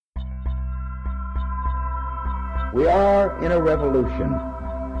We are in a revolution.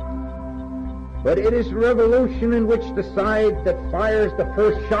 But it is a revolution in which the side that fires the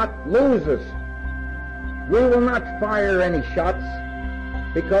first shot loses. We will not fire any shots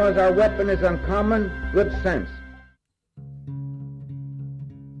because our weapon is uncommon good sense.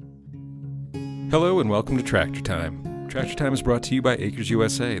 Hello and welcome to Tractor Time. Tractor Time is brought to you by Acres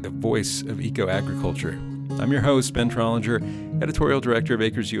USA, the voice of eco-agriculture. I'm your host, Ben Trollinger, Editorial Director of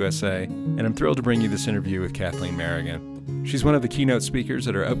Acres USA, and I'm thrilled to bring you this interview with Kathleen Merrigan. She's one of the keynote speakers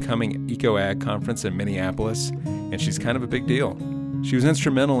at our upcoming EcoAg conference in Minneapolis, and she's kind of a big deal. She was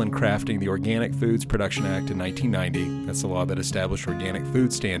instrumental in crafting the Organic Foods Production Act in 1990. That's the law that established organic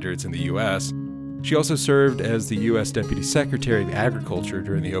food standards in the U.S. She also served as the U.S. Deputy Secretary of Agriculture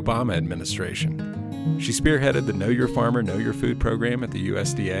during the Obama administration. She spearheaded the Know Your Farmer, Know Your Food program at the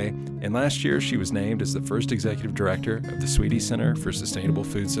USDA, and last year she was named as the first executive director of the Sweetie Center for Sustainable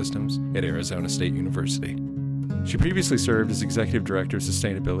Food Systems at Arizona State University. She previously served as executive director of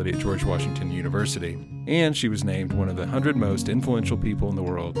sustainability at George Washington University, and she was named one of the 100 most influential people in the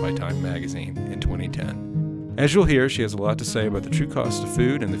world by Time magazine in 2010. As you'll hear, she has a lot to say about the true cost of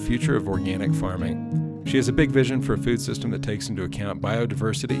food and the future of organic farming. She has a big vision for a food system that takes into account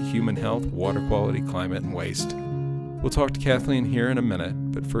biodiversity, human health, water quality, climate, and waste. We'll talk to Kathleen here in a minute,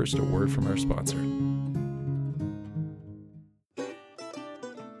 but first a word from our sponsor.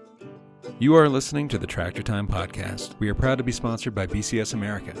 You are listening to the Tractor Time Podcast. We are proud to be sponsored by BCS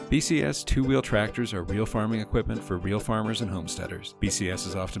America. BCS two-wheel tractors are real farming equipment for real farmers and homesteaders. BCS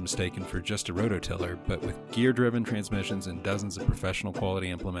is often mistaken for just a rototiller, but with gear-driven transmissions and dozens of professional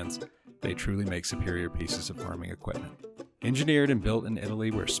quality implements, they truly make superior pieces of farming equipment. Engineered and built in Italy,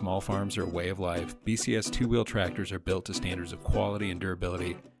 where small farms are a way of life, BCS two-wheel tractors are built to standards of quality and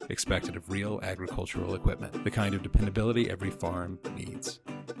durability expected of real agricultural equipment, the kind of dependability every farm needs.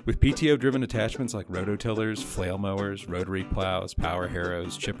 With PTO-driven attachments like rototillers, flail mowers, rotary plows, power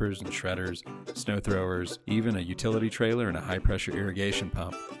harrows, chippers and shredders, snow throwers, even a utility trailer and a high-pressure irrigation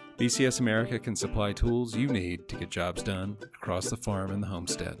pump, BCS America can supply tools you need to get jobs done across the farm and the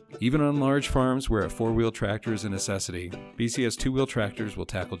homestead. Even on large farms where a four-wheel tractor is a necessity, BCS two-wheel tractors will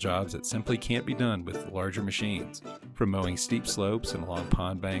tackle jobs that simply can't be done with larger machines, from mowing steep slopes and along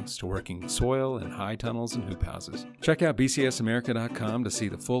pond banks to working soil in high tunnels and hoop houses. Check out bcsamerica.com to see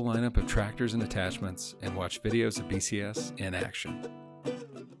the full lineup of tractors and attachments and watch videos of BCS in action.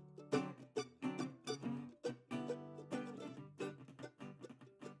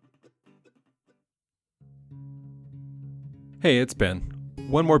 Hey, it's Ben.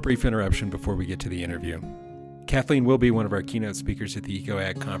 One more brief interruption before we get to the interview. Kathleen will be one of our keynote speakers at the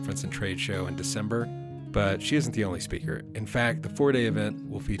EcoAg conference and trade show in December, but she isn't the only speaker. In fact, the 4-day event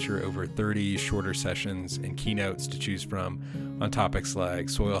will feature over 30 shorter sessions and keynotes to choose from on topics like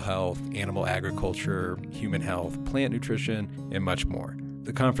soil health, animal agriculture, human health, plant nutrition, and much more.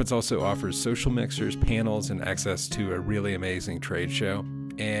 The conference also offers social mixers, panels, and access to a really amazing trade show.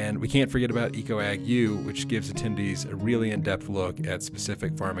 And we can't forget about EcoAg U, which gives attendees a really in-depth look at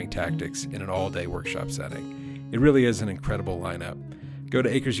specific farming tactics in an all-day workshop setting. It really is an incredible lineup. Go to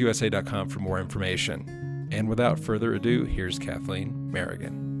acresusa.com for more information. And without further ado, here's Kathleen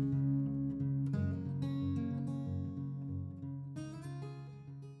Merrigan.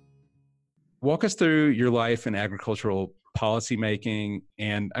 Walk us through your life in agricultural policymaking,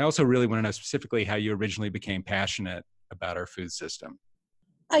 and I also really want to know specifically how you originally became passionate about our food system.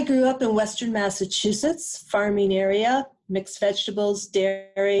 I grew up in Western Massachusetts, farming area, mixed vegetables,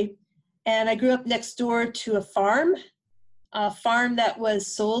 dairy, and I grew up next door to a farm that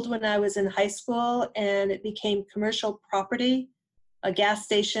was sold when I was in high school, and it became commercial property. A gas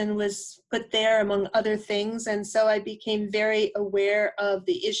station was put there, among other things, and so I became very aware of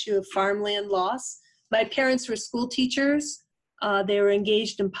the issue of farmland loss. My parents were school teachers. They were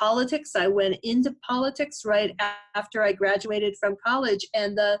engaged in politics. I went into politics right after I graduated from college,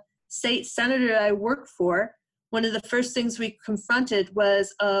 and the state senator I worked for, one of the first things we confronted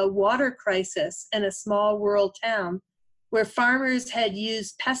was a water crisis in a small rural town where farmers had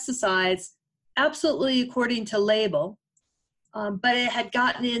used pesticides absolutely according to label, but it had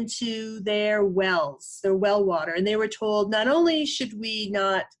gotten into their wells, their well water, and they were told not only should we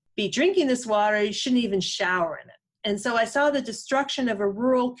not be drinking this water, you shouldn't even shower in it. And so I saw the destruction of a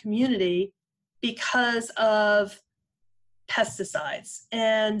rural community because of pesticides.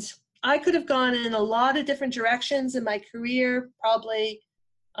 And I could have gone in a lot of different directions in my career. Probably,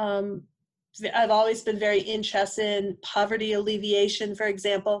 I've always been very interested in poverty alleviation, for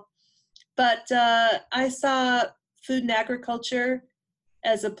example. But I saw food and agriculture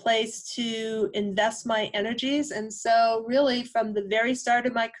as a place to invest my energies. And so really from the very start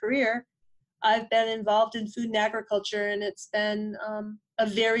of my career, I've been involved in food and agriculture, and it's been a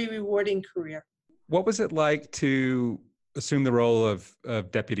very rewarding career. What was it like to assume the role of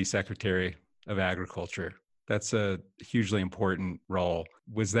Deputy Secretary of Agriculture? That's a hugely important role.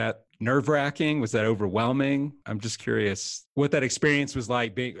 Was that nerve-wracking? Was that overwhelming? I'm just curious what that experience was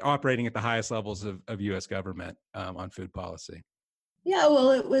like operating at the highest levels of U.S. government on food policy. Yeah, well,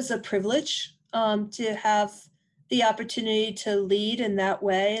 it was a privilege to have the opportunity to lead in that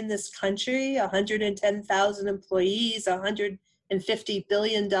way in this country. 110,000 employees, $150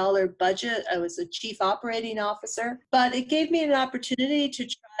 billion budget. I was a chief operating officer, but it gave me an opportunity to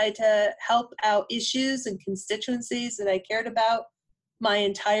try to help out issues and constituencies that I cared about my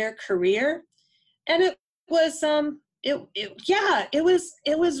entire career. And it was,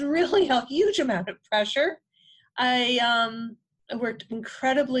 it was really a huge amount of pressure. I worked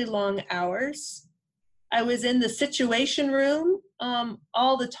incredibly long hours. I was in the situation room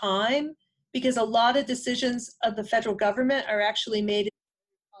all the time, because a lot of decisions of the federal government are actually made in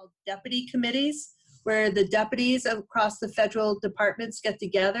called deputy committees, where the deputies across the federal departments get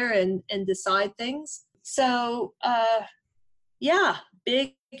together and decide things. So,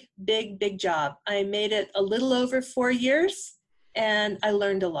 big job. I made it a little over 4 years, and I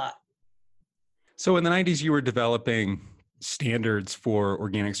learned a lot. So in the 90s, you were developing standards for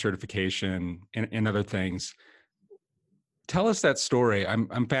organic certification and other things. Tell us that story.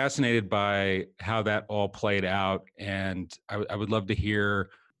 I'm fascinated by how that all played out, and I would love to hear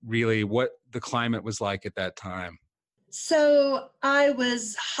really what the climate was like at that time. So I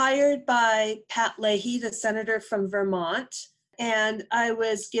was hired by Pat Leahy, the senator from Vermont, and I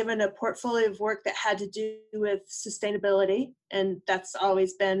was given a portfolio of work that had to do with sustainability, and that's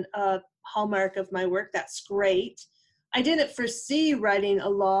always been a hallmark of my work. That's great. I didn't foresee writing a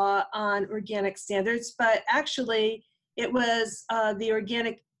law on organic standards, but actually it was the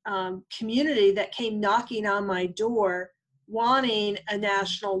organic community that came knocking on my door wanting a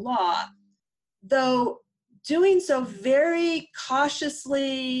national law, though doing so very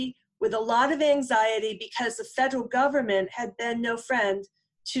cautiously with a lot of anxiety, because the federal government had been no friend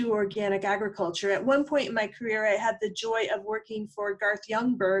to organic agriculture. At one point in my career, I had the joy of working for Garth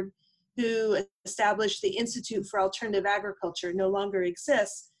Youngberg, who established the Institute for Alternative Agriculture. No longer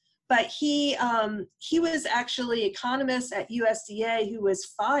exists. But he was actually economist at USDA who was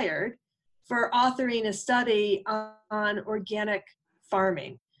fired for authoring a study on organic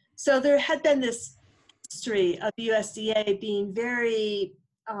farming. So there had been this history of USDA being very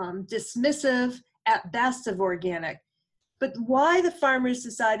dismissive at best of organic. But why the farmers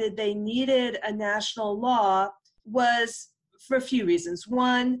decided they needed a national law was for a few reasons.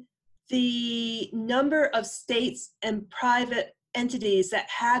 One, the number of states and private entities that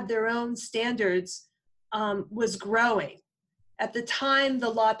had their own standards was growing. At the time the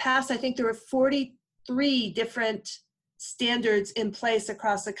law passed, I think there were 43 different standards in place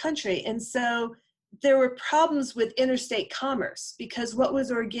across the country. And so there were problems with interstate commerce, because what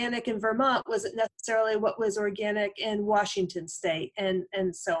was organic in Vermont wasn't necessarily what was organic in Washington state, and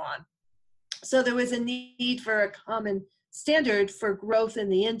so on. So there was a need for a common standard for growth in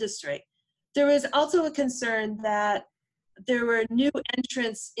the industry. There was also a concern that there were new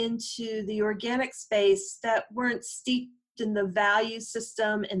entrants into the organic space that weren't steeped in the value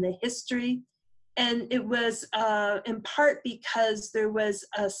system and the history. And it was in part because there was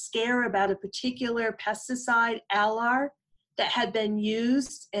a scare about a particular pesticide, Alar, that had been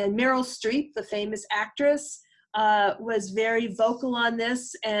used. And Meryl Streep, the famous actress, was very vocal on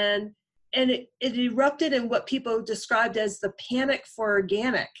this. And it erupted in what people described as the panic for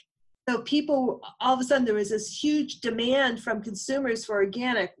organic. So people, all of a sudden, there was this huge demand from consumers for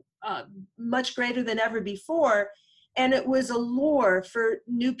organic, much greater than ever before. And it was a lure for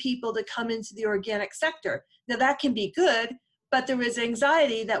new people to come into the organic sector. Now that can be good, but there was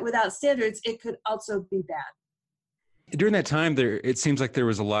anxiety that without standards, it could also be bad. During that time, it seems like there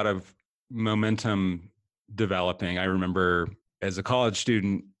was a lot of momentum developing. I remember as a college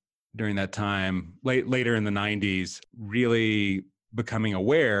student during that time, later in the 90s, really becoming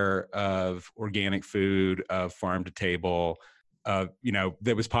aware of organic food, of farm to table,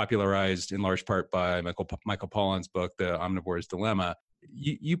 that was popularized in large part by Michael Pollan's book, The Omnivore's Dilemma.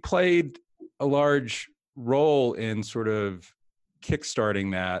 You played a large role in sort of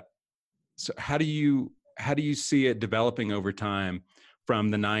kickstarting that. So how do you see it developing over time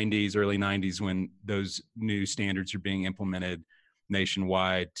from the 90s, early 90s, when those new standards are being implemented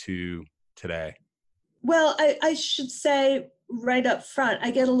nationwide to today? Well, I should say right up front,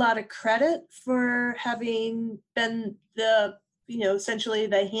 I get a lot of credit for having been essentially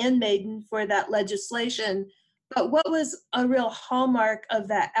the handmaiden for that legislation. But what was a real hallmark of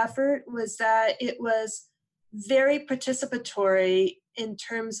that effort was that it was very participatory in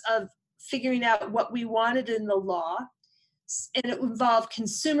terms of figuring out what we wanted in the law. And it involved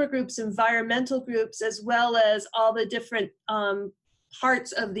consumer groups, environmental groups, as well as all the different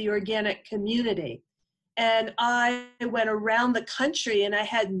parts of the organic community. And I went around the country and I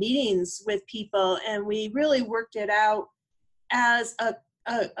had meetings with people, and we really worked it out as a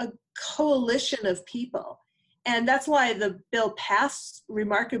coalition of people. And that's why the bill passed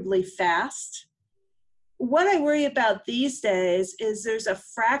remarkably fast. What I worry about these days is there's a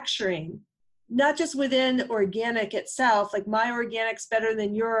fracturing, not just within organic itself, like my organic's better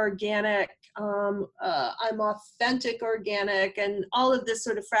than your organic, I'm authentic organic, and all of this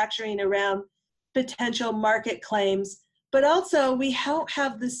sort of fracturing around potential market claims. But also we don't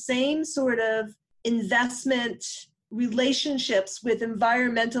have the same sort of investment relationships with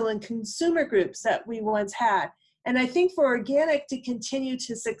environmental and consumer groups that we once had. And I think for organic to continue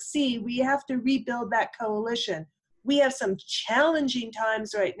to succeed, we have to rebuild that coalition. We have some challenging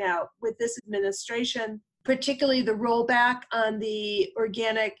times right now with this administration, particularly the rollback on the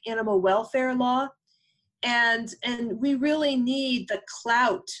organic animal welfare law. And we really need the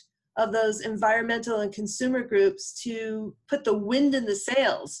clout of those environmental and consumer groups to put the wind in the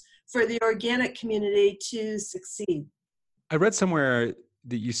sails for the organic community to succeed. I read somewhere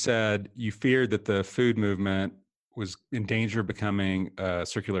that you said you feared that the food movement was in danger of becoming a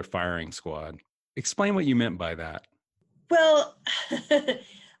circular firing squad. Explain what you meant by that. Well,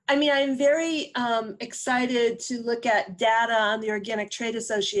 I mean, I'm very excited to look at data on the Organic Trade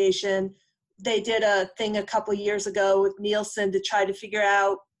Association. They did a thing a couple years ago with Nielsen to try to figure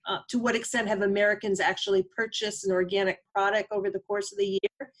out to what extent have Americans actually purchased an organic product over the course of the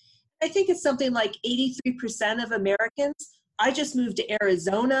year. I think it's something like 83% of Americans. I just moved to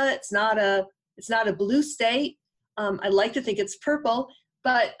Arizona. It's not a blue state. I like to think it's purple,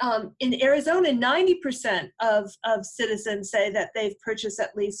 but in Arizona, 90% of citizens say that they've purchased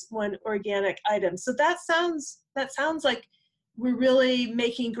at least one organic item. So that sounds like we're really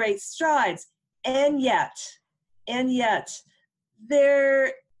making great strides. And yet,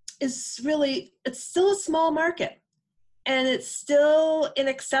 there is really, it's still a small market. And it's still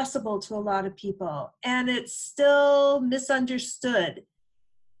inaccessible to a lot of people, and it's still misunderstood.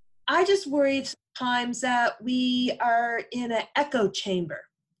 I just worry sometimes that we are in an echo chamber,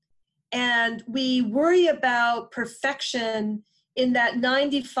 and we worry about perfection in that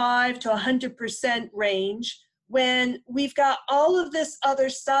 95 to 100% range when we've got all of this other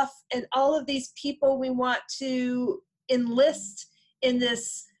stuff and all of these people we want to enlist in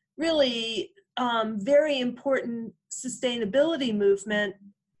this really very important sustainability movement.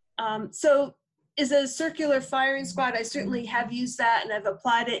 So is a circular firing squad, I certainly have used that and I've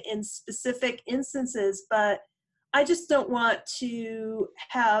applied it in specific instances, but I just don't want to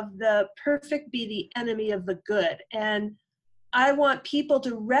have the perfect be the enemy of the good. And I want people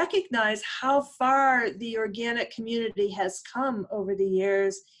to recognize how far the organic community has come over the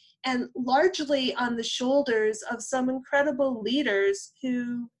years, and largely on the shoulders of some incredible leaders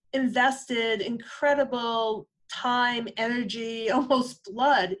who invested incredible time, energy, almost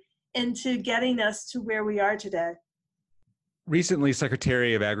blood into getting us to where we are today. Recently,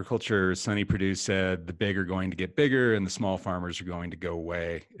 Secretary of Agriculture Sonny Perdue said the big are going to get bigger and the small farmers are going to go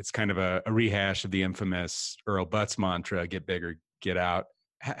away. It's kind of a rehash of the infamous Earl Butz mantra, get bigger, get out.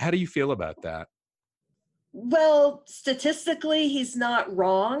 How do you feel about that? Well, statistically, he's not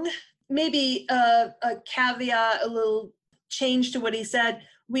wrong. Maybe a caveat, a little change to what he said.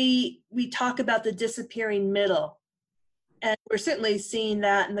 We talk about the disappearing middle. And we're certainly seeing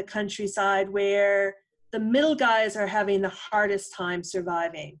that in the countryside where the middle guys are having the hardest time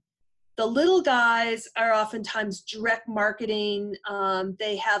surviving. The little guys are oftentimes direct marketing.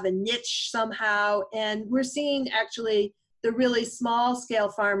 They have a niche somehow. And we're seeing actually the really small scale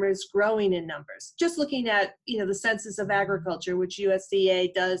farmers growing in numbers. Just looking at, the Census of Agriculture, which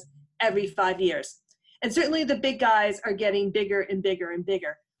USDA does every 5 years. And certainly the big guys are getting bigger and bigger and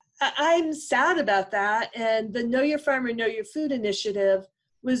bigger. I'm sad about that. And the Know Your Farmer, Know Your Food initiative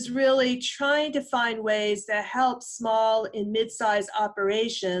was really trying to find ways to help small and mid-sized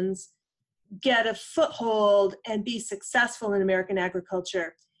operations get a foothold and be successful in American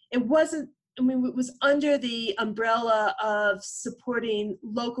agriculture. It was under the umbrella of supporting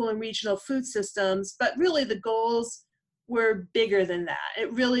local and regional food systems, but really the goals were bigger than that.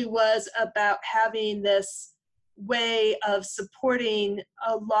 It really was about having this way of supporting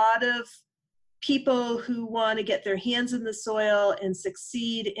a lot of people who want to get their hands in the soil and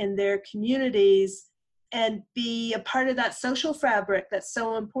succeed in their communities and be a part of that social fabric that's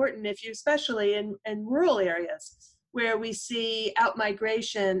so important, if you, especially in rural areas where we see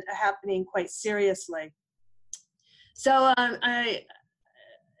outmigration happening quite seriously. So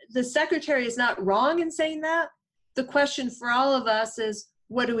the secretary is not wrong in saying that. The question for all of us is,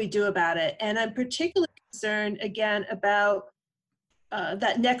 what do we do about it? And I'm particularly concerned, again, about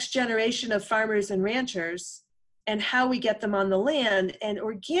that next generation of farmers and ranchers and how we get them on the land. And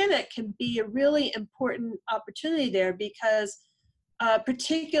organic can be a really important opportunity there because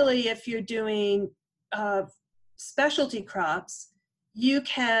particularly if you're doing specialty crops, you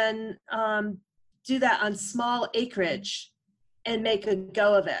can do that on small acreage and make a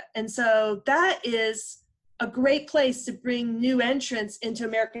go of it. And so that is a great place to bring new entrants into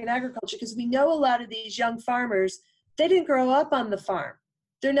American agriculture, because we know a lot of these young farmers, they didn't grow up on the farm.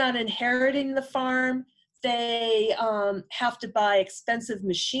 They're not inheriting the farm. They have to buy expensive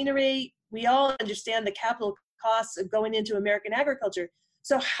machinery. We all understand the capital costs of going into American agriculture.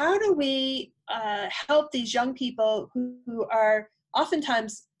 So how do we help these young people who are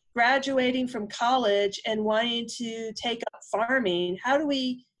oftentimes graduating from college and wanting to take up farming? How do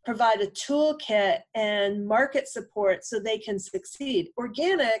we provide a toolkit and market support so they can succeed?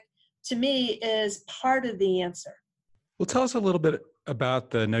 Organic, to me, is part of the answer. Well, tell us a little bit about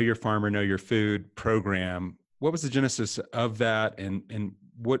the Know Your Farmer, Know Your Food program. What was the genesis of that, and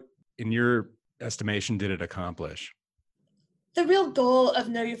what, in your estimation, did it accomplish? The real goal of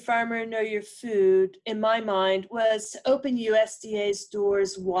Know Your Farmer, Know Your Food, in my mind, was to open USDA's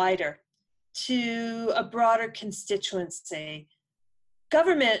doors wider to a broader constituency.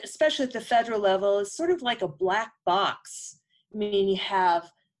 Government, especially at the federal level, is sort of like a black box. I mean, you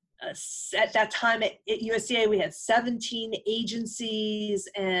have, at that time at USDA, we had 17 agencies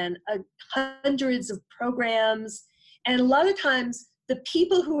and hundreds of programs. And a lot of times, the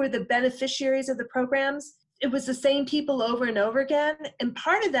people who were the beneficiaries of the programs, it was the same people over and over again. And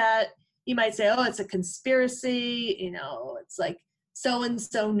part of that, you might say, oh, it's a conspiracy, it's like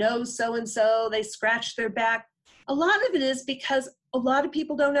so-and-so knows so-and-so, they scratched their back. A lot of it is because a lot of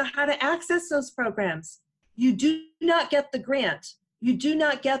people don't know how to access those programs. You do not get the grant. You do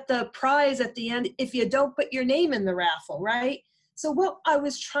not get the prize at the end if you don't put your name in the raffle, right? So what I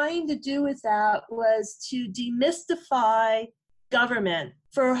was trying to do with that was to demystify government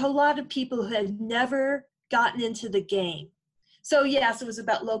for a whole lot of people who had never gotten into the game. So yes, it was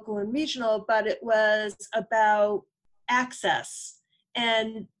about local and regional, but it was about access.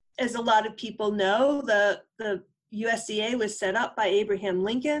 And as a lot of people know, the USDA was set up by Abraham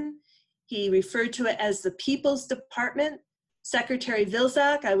Lincoln. He referred to it as the People's Department. Secretary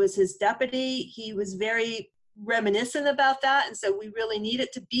Vilsack, I was his deputy. He was very reminiscent about that, and so we really needed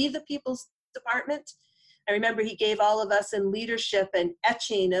to be the People's Department. I remember he gave all of us in leadership an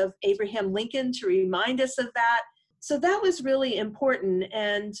etching of Abraham Lincoln to remind us of that. So that was really important.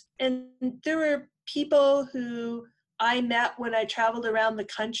 And there were people who I met when I traveled around the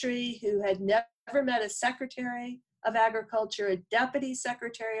country who had never met a secretary of agriculture, a deputy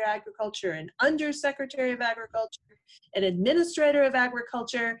secretary of agriculture, an undersecretary of agriculture, an administrator of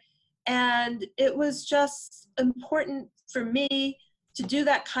agriculture. And it was just important for me to do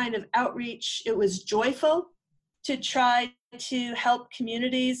that kind of outreach. It was joyful to try to help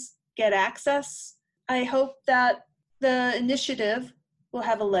communities get access. I hope that the initiative will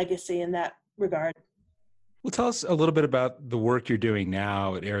have a legacy in that regard. Well, tell us a little bit about the work you're doing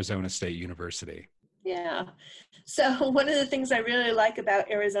now at Arizona State University. Yeah. So one of the things I really like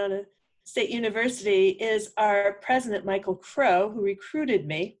about Arizona State University is our president, Michael Crow, who recruited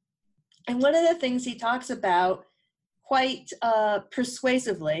me. And one of the things he talks about quite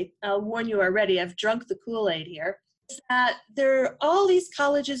persuasively, I'll warn you already, I've drunk the Kool-Aid here, is that there are all these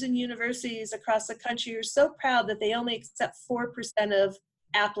colleges and universities across the country who are so proud that they only accept 4% of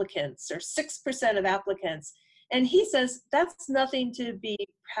applicants or 6% of applicants. And he says that's nothing to be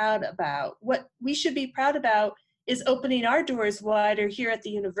proud about. What we should be proud about is opening our doors wider here at the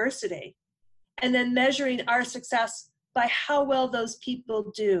university and then measuring our success by how well those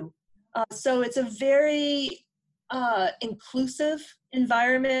people do. So it's a very inclusive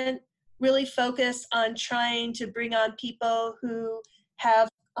environment, really focused on trying to bring on people who have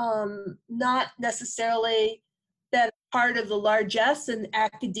not necessarily been part of the largesse in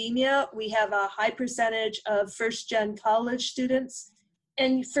academia. We have a high percentage of first-gen college students.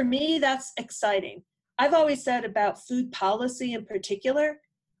 And for me, that's exciting. I've always said about food policy in particular,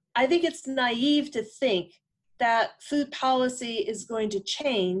 I think it's naive to think that food policy is going to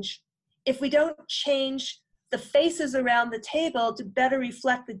change if we don't change the faces around the table to better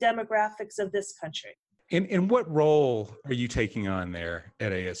reflect the demographics of this country. And what role are you taking on there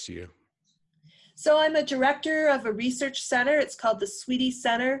at ASU? So I'm a director of a research center. It's called the Sweetie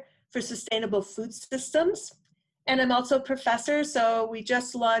Center for Sustainable Food Systems. And I'm also a professor. So we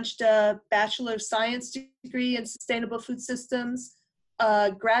just launched a Bachelor of Science degree in Sustainable Food Systems,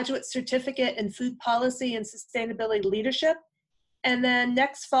 a graduate certificate in Food Policy and Sustainability Leadership. And then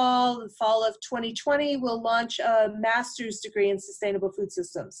next fall, the fall of 2020, we'll launch a master's degree in Sustainable Food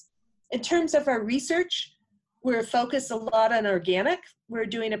Systems. In terms of our research, we're focused a lot on organic. We're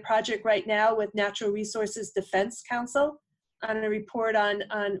doing a project right now with Natural Resources Defense Council on a report on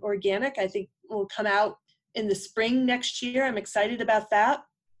organic. I think will come out in the spring next year. I'm excited about that.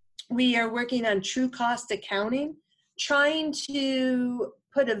 We are working on true cost accounting, trying to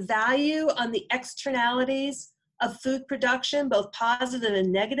put a value on the externalities of food production, both positive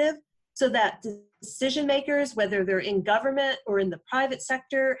and negative, so that decision makers, whether they're in government or in the private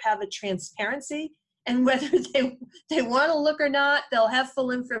sector, have a transparency. And whether they want to look or not, they'll have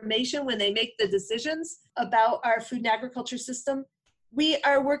full information when they make the decisions about our food and agriculture system. We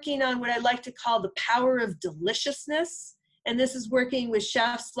are working on what I like to call the power of deliciousness. And this is working with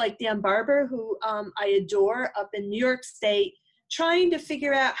chefs like Dan Barber, who I adore, up in New York State, trying to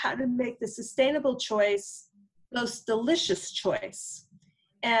figure out how to make the sustainable choice most delicious choice.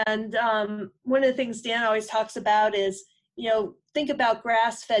 And one of the things Dan always talks about is, think about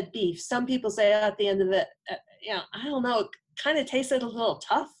grass-fed beef. Some people say at the end of it, I don't know, it kind of tasted a little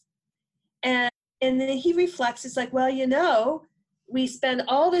tough. And then he reflects, it's like, well, we spend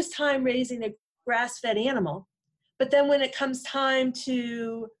all this time raising a grass-fed animal, but then when it comes time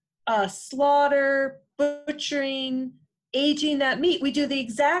to slaughter, butchering, aging that meat, we do the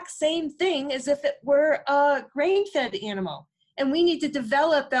exact same thing as if it were a grain-fed animal. And we need to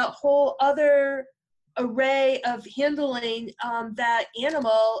develop that whole other array of handling that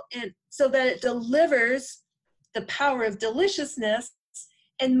animal, and so that it delivers the power of deliciousness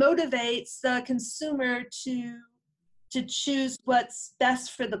and motivates the consumer to choose what's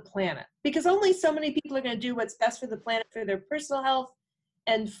best for the planet. Because only so many people are going to do what's best for the planet, for their personal health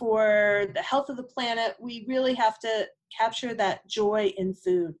and for the health of the planet. We really have to capture that joy in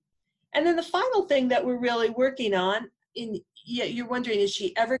food. And then the final thing that we're really working on, you're wondering, is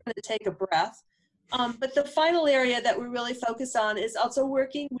she ever going to take a breath? But the final area that we're really focused on is also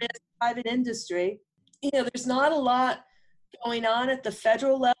working with private industry. There's not a lot going on at the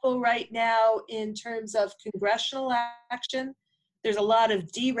federal level right now in terms of congressional action. There's a lot of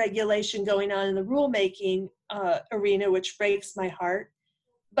deregulation going on in the rulemaking arena, which breaks my heart.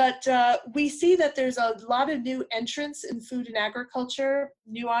 But we see that there's a lot of new entrants in food and agriculture,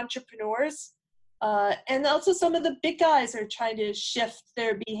 new entrepreneurs, and also some of the big guys are trying to shift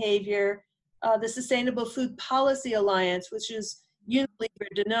their behavior. The Sustainable Food Policy Alliance, which is Unilever,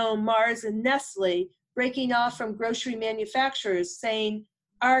 Danone, Mars, and Nestle, breaking off from grocery manufacturers, saying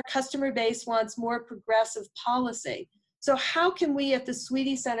our customer base wants more progressive policy. So how can we at the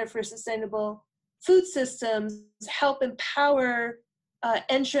Sweetie Center for Sustainable Food Systems help empower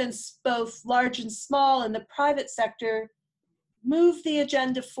entrants, both large and small, in the private sector, move the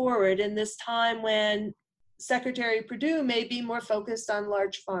agenda forward in this time when Secretary Perdue may be more focused on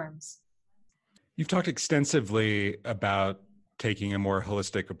large farms? You've talked extensively about taking a more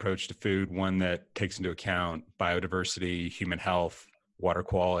holistic approach to food, one that takes into account biodiversity, human health, water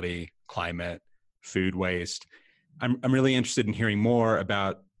quality, climate, food waste. I'm really interested in hearing more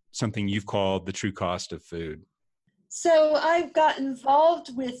about something you've called the true cost of food. So I've got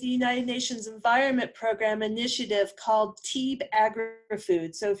involved with the United Nations Environment Program initiative called TEEB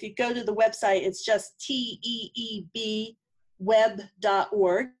Agri-Food. So if you go to the website, it's just teebweb.org.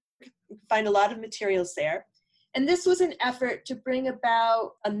 You can find a lot of materials there. And this was an effort to bring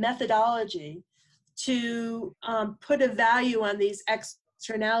about a methodology to put a value on these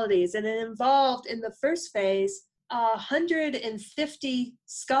externalities. And it involved, in the first phase, 150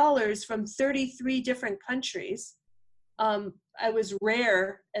 scholars from 33 different countries. I was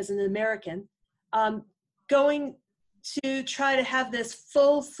rare as an American, going to try to have this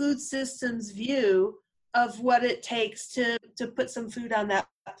full food systems view of what it takes to put some food on that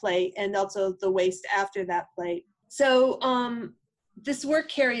plate and also the waste after that plate. So this work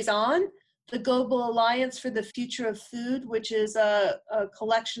carries on. The Global Alliance for the Future of Food, which is a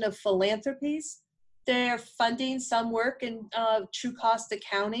collection of philanthropies, they're funding some work in true cost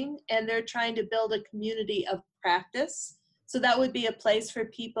accounting, and they're trying to build a community of practice. So that would be a place for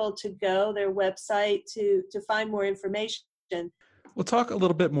people to go, their website, to find more information. We'll talk a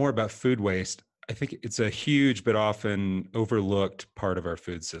little bit more about food waste. I think it's a huge but often overlooked part of our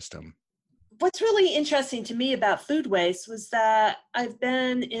food system. What's really interesting to me about food waste was that I've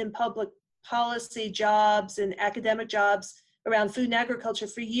been in public policy jobs and academic jobs around food and agriculture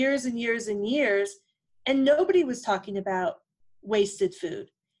for years and years and years, and nobody was talking about wasted food.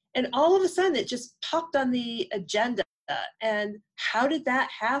 And all of a sudden, it just popped on the agenda. And how did that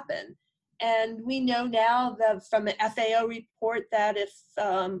happen? And we know now that from an FAO report that if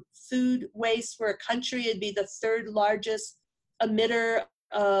food waste were a country, it'd be the third largest emitter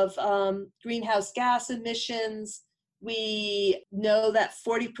of greenhouse gas emissions. We know that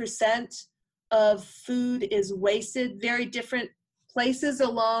 40% of food is wasted, very different places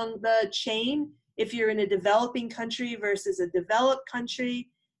along the chain if you're in a developing country versus a developed country.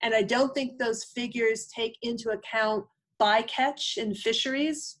 And I don't think those figures take into account bycatch in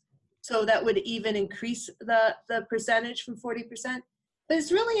fisheries. So that would even increase the percentage from 40%. But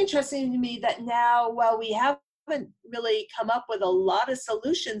it's really interesting to me that now, while we haven't really come up with a lot of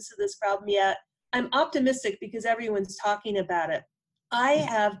solutions to this problem yet, I'm optimistic because everyone's talking about it. I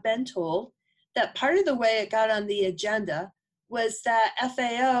have been told that part of the way it got on the agenda was that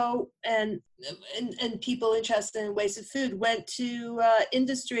FAO and people interested in wasted food went to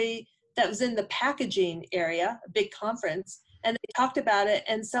industry that was in the packaging area, a big conference, and they talked about it,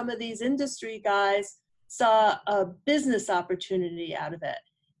 and some of these industry guys saw a business opportunity out of it.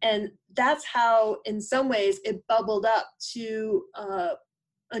 And that's how, in some ways, it bubbled up to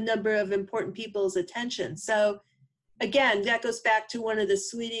a number of important people's attention. So again, that goes back to one of the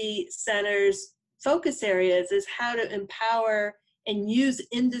Sweetie Center's focus areas, is how to empower and use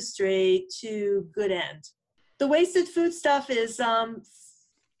industry to good end. The wasted food stuff is,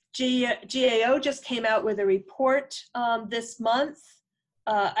 GAO just came out with a report this month.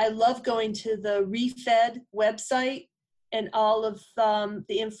 I love going to the ReFed website and all of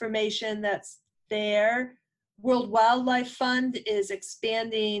the information that's there. World Wildlife Fund is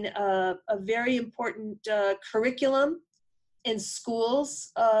expanding a very important curriculum in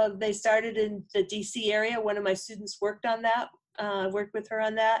schools. They started in the DC area. One of my students worked on that, worked with her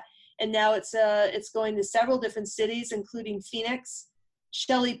on that. And now it's going to several different cities, including Phoenix.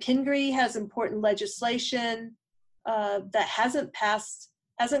 Shelley Pingree has important legislation that hasn't crossed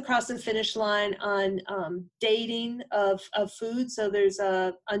the finish line on dating of food. So there's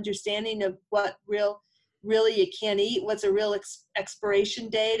a understanding of what really you can't eat, what's a real expiration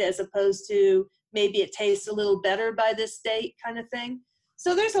date, as opposed to maybe it tastes a little better by this date kind of thing.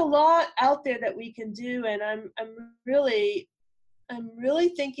 So there's a lot out there that we can do, and I'm really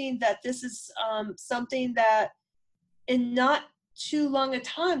thinking that this is something that in not too long a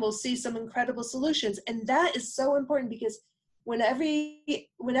time we'll see some incredible solutions. And that is so important, because whenever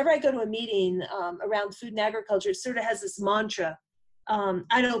I go to a meeting around food and agriculture, it sort of has this mantra.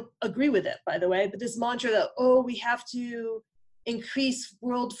 I don't agree with it, by the way, but this mantra that, we have to increase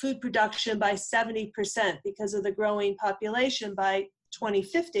world food production by 70% because of the growing population by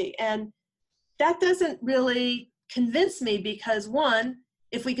 2050. And that doesn't really convince me, because one,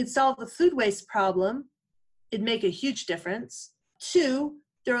 if we could solve the food waste problem, it'd make a huge difference. Two,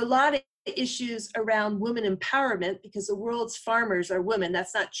 there are a lot of issues around women empowerment, because the world's farmers are women.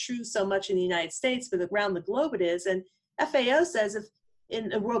 That's not true so much in the United States, but around the globe it is. And FAO says,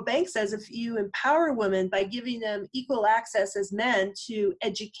 the World Bank says, if you empower women by giving them equal access as men to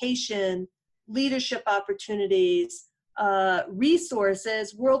education, leadership opportunities,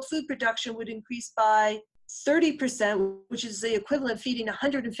 resources, world food production would increase by 30%, which is the equivalent of feeding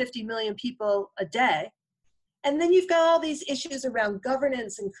 150 million people a day. And then you've got all these issues around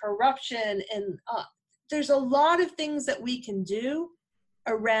governance and corruption, and there's a lot of things that we can do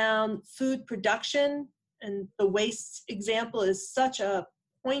around food production, and the waste example is such a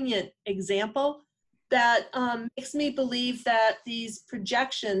poignant example that makes me believe that these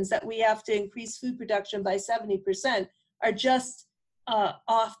projections that we have to increase food production by 70% are just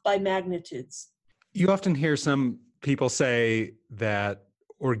off by magnitudes. You often hear some people say that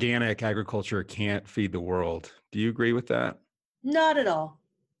organic agriculture can't feed the world. Do you agree with that? Not at all.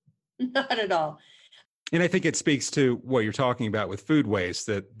 Not at all. And I think it speaks to what you're talking about with food waste,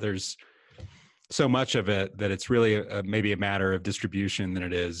 that there's so much of it that it's really maybe a matter of distribution than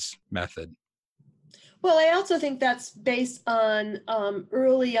it is method. Well, I also think that's based on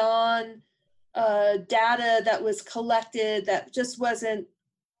early on data that was collected that just wasn't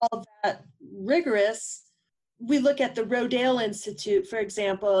all that rigorous. We look at the Rodale Institute, for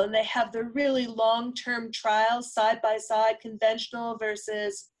example, and they have the really long-term trials, side-by-side, conventional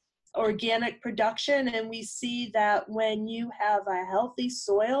versus organic production. And we see that when you have a healthy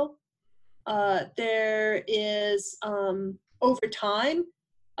soil, there is, over time,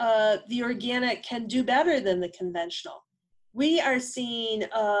 the organic can do better than the conventional. We are seeing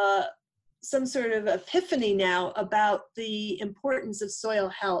some sort of epiphany now about the importance of soil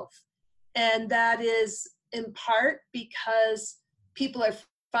health. And that is in part because people are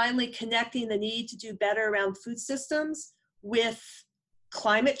finally connecting the need to do better around food systems with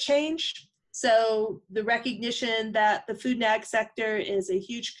climate change. So the recognition that the food and ag sector is a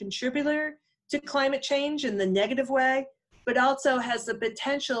huge contributor to climate change in the negative way, but also has the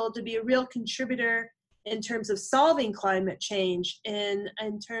potential to be a real contributor in terms of solving climate change in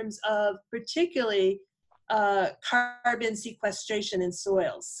terms of particularly carbon sequestration in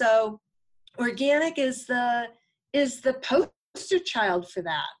soils. So organic is the poster child for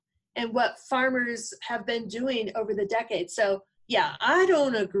that and what farmers have been doing over the decades. So yeah, I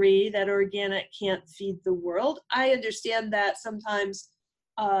don't agree that organic can't feed the world. I understand that sometimes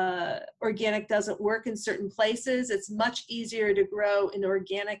organic doesn't work in certain places. It's much easier to grow an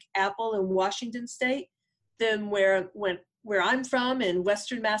organic apple in Washington State than where I'm from in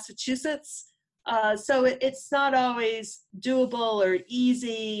Western Massachusetts. So it's not always doable or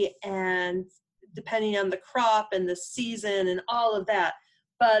easy, and depending on the crop and the season and all of that.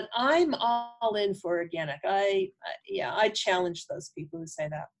 But I'm all in for organic. I challenge those people who say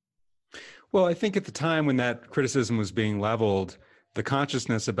that. Well, I think at the time when that criticism was being leveled, the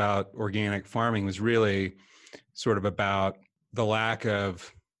consciousness about organic farming was really sort of about the lack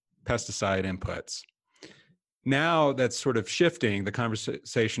of pesticide inputs. Now that's sort of shifting. The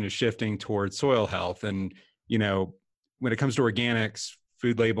conversation is shifting towards soil health. And, when it comes to organics,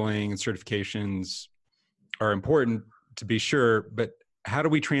 food labeling and certifications are important to be sure, but how do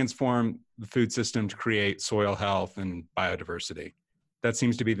we transform the food system to create soil health and biodiversity? That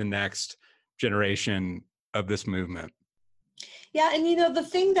seems to be the next generation of this movement. Yeah, and the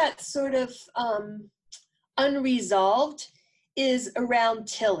thing that's sort of unresolved is around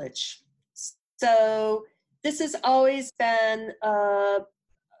tillage. So this has always been a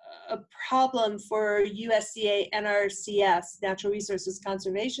problem for USDA NRCS, Natural Resources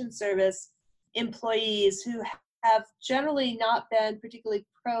Conservation Service, employees who have generally not been particularly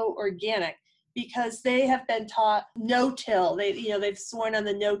pro-organic because they have been taught no-till. They've sworn on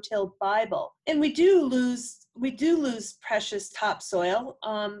the no-till Bible, and we do lose precious topsoil.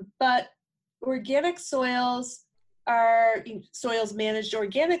 But organic soils managed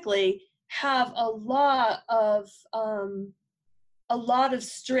organically have a lot of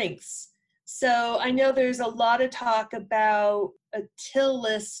strengths. So I know there's a lot of talk about a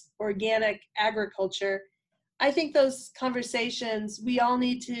till-less organic agriculture. I think those conversations, we all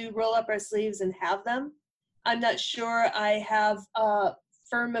need to roll up our sleeves and have them. I'm not sure I have a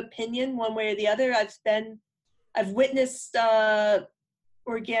firm opinion one way or the other. I've witnessed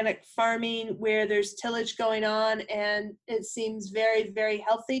organic farming where there's tillage going on, and it seems very, very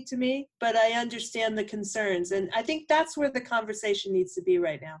healthy to me, but I understand the concerns. And I think that's where the conversation needs to be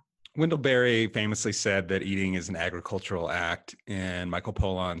right now. Wendell Berry famously said that eating is an agricultural act, and Michael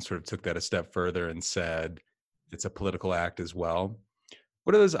Pollan sort of took that a step further and said it's a political act as well.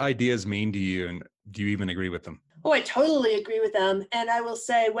 What do those ideas mean to you, and do you even agree with them? Oh, I totally agree with them. And I will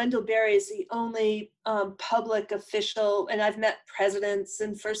say Wendell Berry is the only public official, and I've met presidents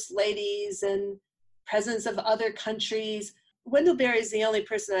and first ladies and presidents of other countries. Wendell Berry is the only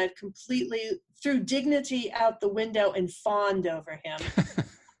person I've completely threw dignity out the window and fawned over him.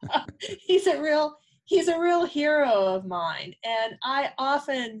 He's a real hero of mine. And I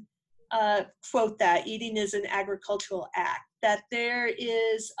often quote that eating is an agricultural act, that there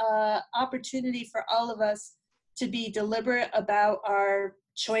is opportunity for all of us to be deliberate about our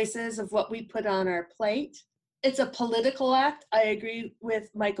choices of what we put on our plate. It's a political act. I agree with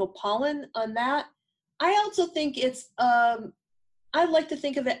Michael Pollan on that. I also think I like to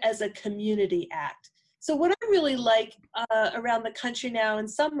think of it as a community act. So what I really like around the country now in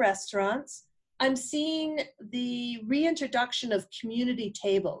some restaurants, I'm seeing the reintroduction of community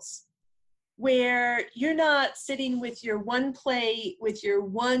tables where you're not sitting with your one plate, with your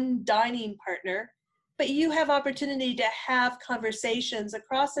one dining partner, but you have opportunity to have conversations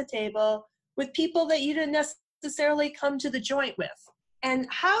across the table with people that you didn't necessarily come to the joint with. And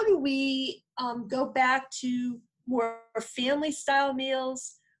how do we go back to more family-style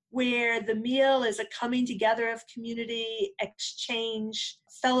meals where the meal is a coming together of community, exchange,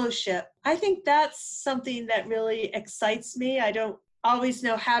 fellowship? I think that's something that really excites me. I don't always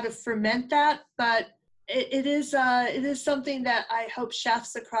know how to ferment that, but it is something that I hope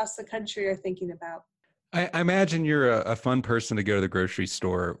chefs across the country are thinking about. I imagine you're a fun person to go to the grocery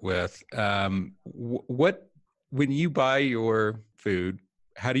store with. When you buy your food,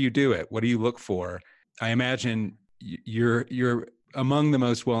 how do you do it? What do you look for? I imagine you're among the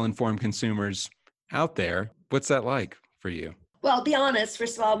most well-informed consumers out there. What's that like for you? Well, I'll be honest.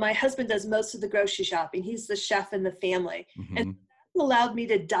 First of all, my husband does most of the grocery shopping. He's the chef in the family. Mm-hmm. And allowed me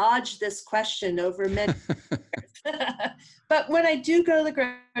to dodge this question over many years. But when I do go to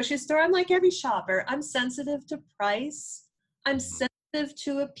the grocery store, I'm like every shopper. I'm sensitive to price. I'm sensitive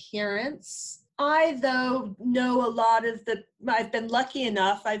to appearance. I, though, know a lot of I've been lucky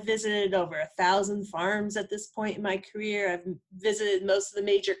enough. I've visited over 1,000 farms at this point in my career. I've visited most of the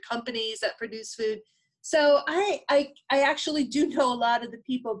major companies that produce food. So I actually do know a lot of the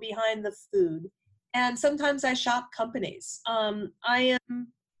people behind the food. And sometimes I shop companies. I am,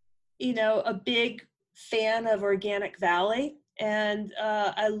 a big fan of Organic Valley. And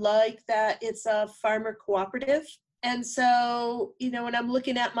I like that it's a farmer cooperative. And so, when I'm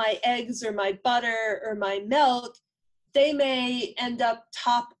looking at my eggs or my butter or my milk, they may end up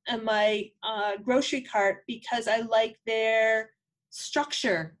top of my grocery cart because I like their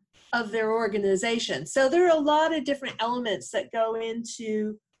structure of their organization. So there are a lot of different elements that go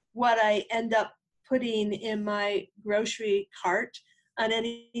into what I end up putting in my grocery cart on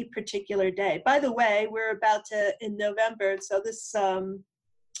any particular day. By the way, we're about to, in November, so this, I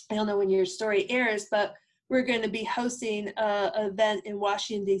don't know when your story airs, but we're going to be hosting an event in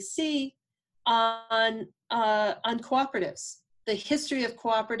Washington, D.C. on cooperatives, the history of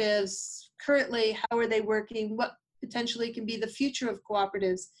cooperatives, currently, how are they working, what potentially can be the future of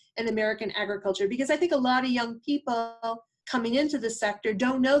cooperatives in American agriculture. Because I think a lot of young people coming into the sector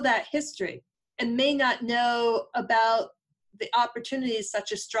don't know that history and may not know about the opportunities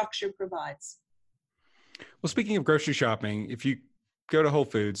such a structure provides. Well, speaking of grocery shopping, if you go to Whole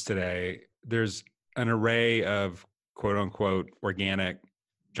Foods today, there's an array of quote unquote organic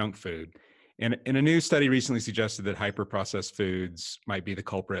junk food. And a new study recently suggested that hyper-processed foods might be the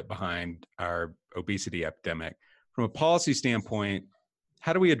culprit behind our obesity epidemic. From a policy standpoint,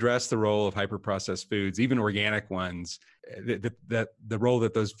 how do we address the role of hyper-processed foods, even organic ones, the role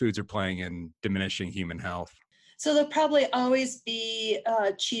that those foods are playing in diminishing human health? So there'll probably always be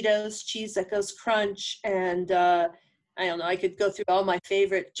Cheetos, Cheese That Goes Crunch, and I don't know, I could go through all my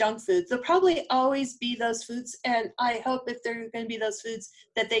favorite junk foods. There'll probably always be those foods, and I hope if there are going to be those foods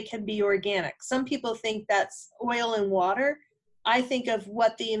that they can be organic. Some people think that's oil and water. I think of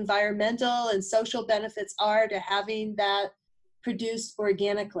what the environmental and social benefits are to having that produced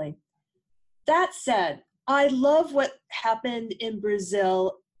organically. That said, I love what happened in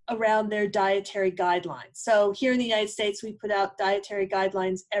Brazil around their dietary guidelines. So here in the United States, we put out dietary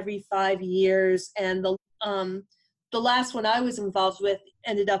guidelines every 5 years, and the last one I was involved with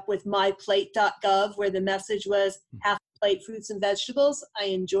ended up with myplate.gov, where the message was half a plate fruits and vegetables. I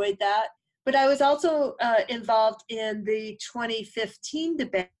enjoyed that. But I was also involved in the 2015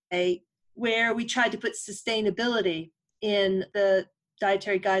 debate where we tried to put sustainability in the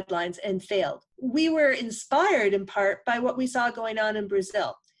dietary guidelines and failed. We were inspired in part by what we saw going on in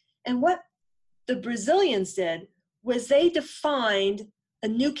Brazil. And what the Brazilians did was they defined a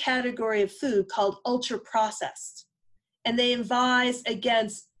new category of food called ultra-processed. And they advised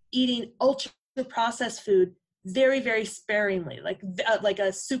against eating ultra-processed food very, very sparingly, like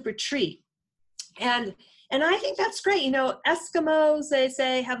a super treat. And I think that's great. Eskimos, they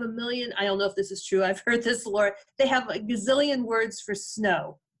say, have 1 million. I don't know if this is true. I've heard this, Laura. They have a gazillion words for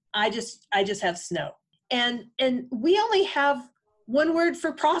snow. I just have snow. And we only have one word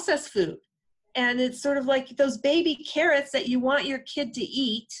for processed food. And it's sort of like those baby carrots that you want your kid to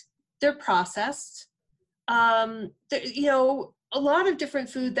eat. They're processed. A lot of different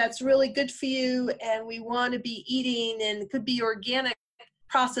food that's really good for you and we want to be eating and could be organic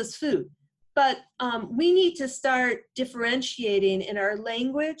processed food. But we need to start differentiating in our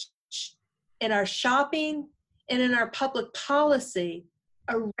language, in our shopping, and in our public policy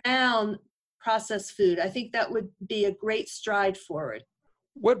around processed food. I think that would be a great stride forward.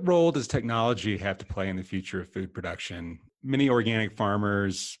 What role does technology have to play in the future of food production? Many organic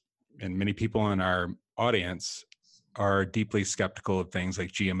farmers and many people in our audience are deeply skeptical of things like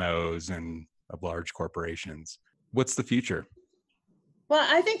GMOs and of large corporations. What's the future? Well,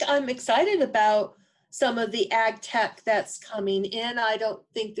 I think I'm excited about some of the ag tech that's coming in. I don't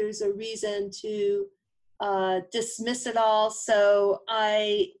think there's a reason to dismiss it all. So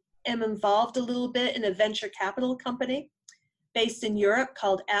I am involved a little bit in a venture capital company based in Europe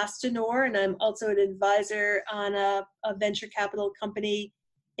called Astonor, and I'm also an advisor on a venture capital company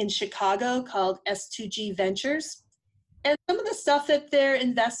in Chicago called S2G Ventures. And some of the stuff that they're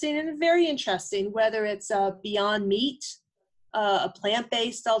investing in is very interesting, whether it's Beyond Meat, a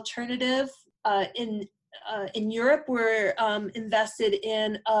plant-based alternative. In Europe, we're invested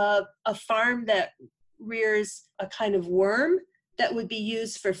in a farm that rears a kind of worm that would be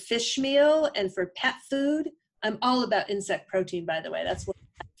used for fish meal and for pet food. I'm all about insect protein, by the way. That's one of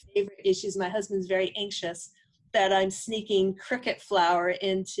my favorite issues. My husband's very anxious that I'm sneaking cricket flour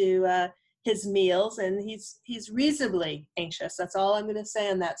into his meals, and he's reasonably anxious. That's all I'm going to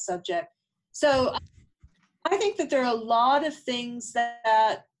say on that subject. So I think that there are a lot of things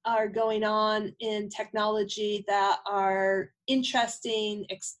that are going on in technology that are interesting,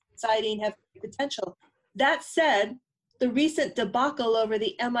 exciting, have potential. That said, the recent debacle over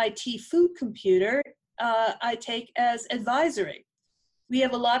the MIT food computer, I take as advisory. We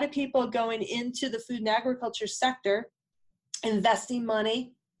have a lot of people going into the food and agriculture sector, investing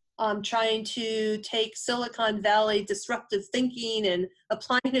money, trying to take Silicon Valley disruptive thinking and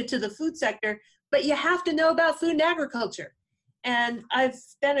applying it to the food sector, but you have to know about food and agriculture. And I've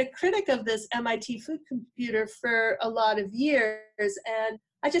been a critic of this MIT food computer for a lot of years, and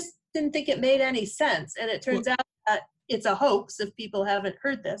I just didn't think it made any sense. And it turns out that it's a hoax if people haven't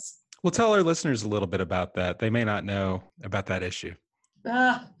heard this. Well, tell our listeners a little bit about that. They may not know about that issue.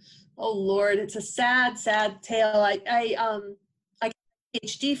 Oh Lord, it's a sad, sad tale. I got a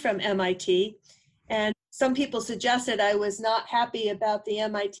PhD from MIT, and some people suggested I was not happy about the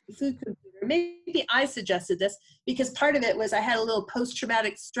MIT food computer. Maybe I suggested this because part of it was I had a little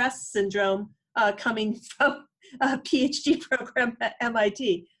post-traumatic stress syndrome coming from a PhD program at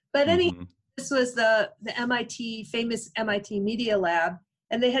MIT. But anyway, this was the MIT, famous MIT Media Lab,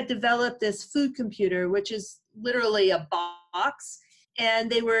 and they had developed this food computer, which is literally a box, and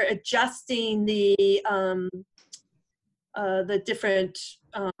they were adjusting the different,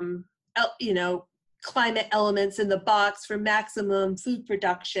 climate elements in the box for maximum food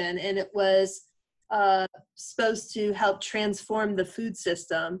production, and it was supposed to help transform the food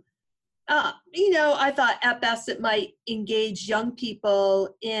system. I thought at best it might engage young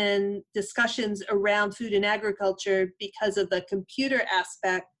people in discussions around food and agriculture because of the computer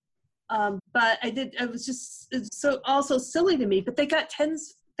aspect. But it was so also silly to me, but they got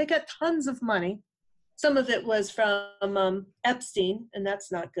tons of money. Some of it was from Epstein, and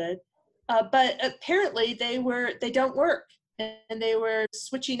that's not good. But apparently they don't work, and they were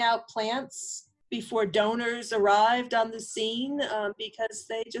switching out plants before donors arrived on the scene because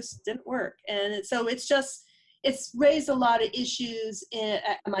they just didn't work. And so it's raised a lot of issues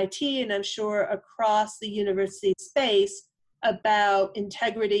at MIT, and I'm sure across the university space, about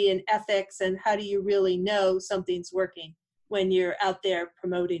integrity and ethics and how do you really know something's working when you're out there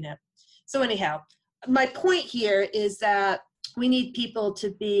promoting it. So anyhow, my point here is that we need people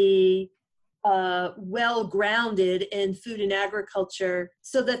to be well-grounded in food and agriculture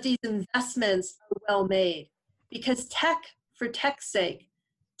so that these investments are well made. Because for tech's sake,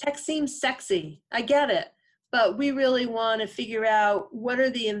 tech seems sexy. I get it. But we really want to figure out what are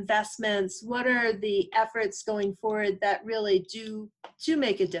the investments, what are the efforts going forward that really do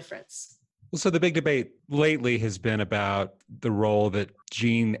make a difference. Well, so the big debate lately has been about the role that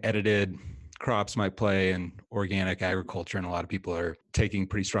gene-edited crops might play in organic agriculture, and a lot of people are taking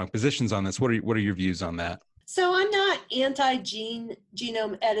pretty strong positions on this. What are your views on that? So I'm not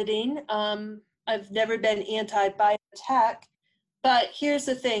anti-genome editing. I've never been anti-biotech. But here's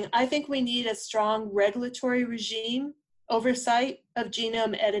the thing. I think we need a strong regulatory regime oversight of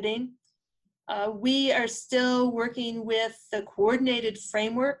genome editing. We are still working with the coordinated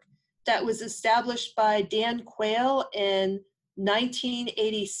framework that was established by Dan Quayle in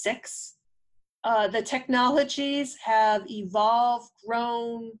 1986. The technologies have evolved,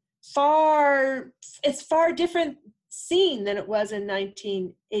 grown it's far different scene than it was in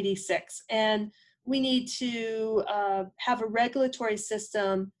 1986. And we need to have a regulatory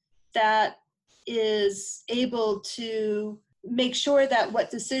system that is able to make sure that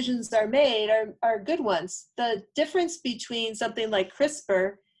what decisions are made are good ones. The difference between something like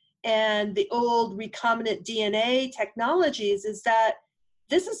CRISPR and the old recombinant DNA technologies is that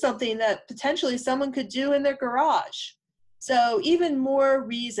this is something that potentially someone could do in their garage. So even more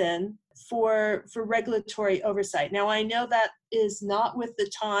reason for regulatory oversight. Now, I know that is not with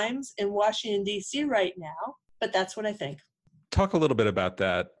the times in Washington, D.C. right now, but that's what I think. Talk a little bit about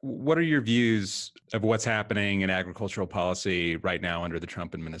that. What are your views of what's happening in agricultural policy right now under the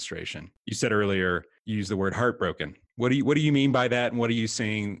Trump administration? You said earlier, you used the word heartbroken. What do you mean by that, and what are you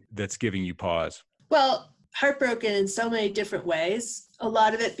seeing that's giving you pause? Well, heartbroken in so many different ways. A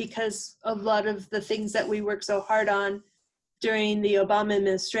lot of it because a lot of the things that we worked so hard on during the Obama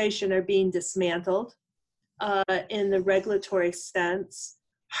administration are being dismantled in the regulatory sense.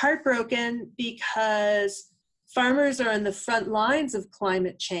 Heartbroken because farmers are on the front lines of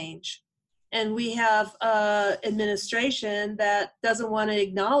climate change. And we have an administration that doesn't want to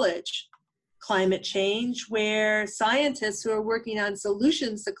acknowledge climate change, where scientists who are working on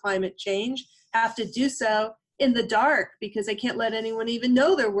solutions to climate change have to do so in the dark because they can't let anyone even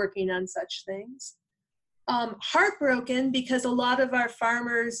know they're working on such things. Heartbroken because a lot of our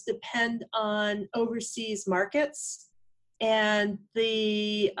farmers depend on overseas markets, and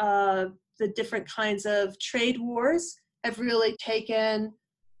the different kinds of trade wars have really taken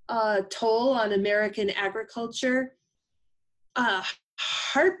a toll on American agriculture.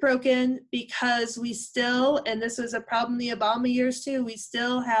 Heartbroken because we still, and this was a problem in the Obama years too, we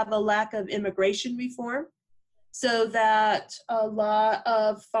still have a lack of immigration reform, so that a lot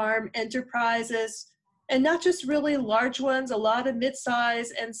of farm enterprises, and not just really large ones, a lot of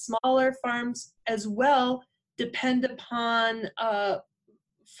mid-size and smaller farms as well, depend upon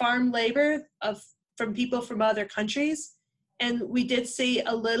farm labor from people from other countries. And we did see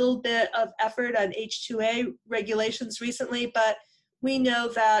a little bit of effort on H-2A regulations recently, but we know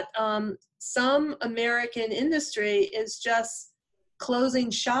that some American industry is just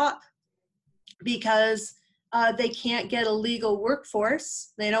closing shop because they can't get a legal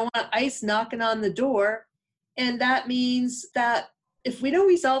workforce. They don't want ICE knocking on the door. And that means that if we don't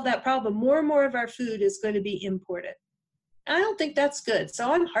resolve that problem, more and more of our food is going to be imported. I don't think that's good.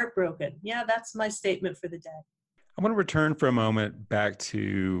 So I'm heartbroken. Yeah, that's my statement for the day. I want to return for a moment back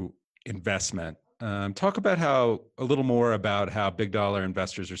to investment. Talk about a little more about how big dollar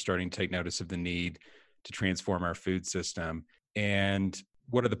investors are starting to take notice of the need to transform our food system, and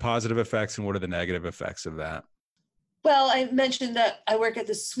what are the positive effects and what are the negative effects of that? Well, I mentioned that I work at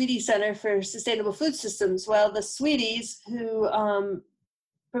the Sweetie Center for Sustainable Food Systems. Well, the Sweeties, who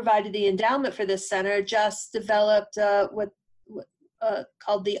provided the endowment for this center, just developed what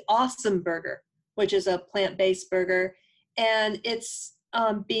called the Awesome Burger, which is a plant-based burger, and it's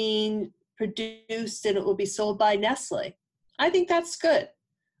being produced and it will be sold by Nestle. I think that's good.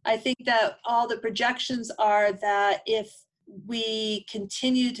 I think that all the projections are that if we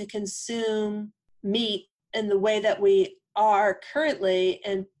continue to consume meat in the way that we are currently,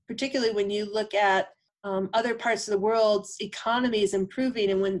 and particularly when you look at other parts of the world's economies improving,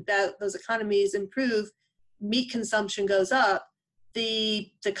 and when those economies improve, meat consumption goes up,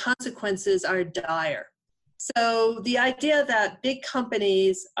 the consequences are dire. So the idea that big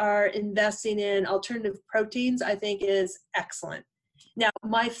companies are investing in alternative proteins, I think, is excellent. Now,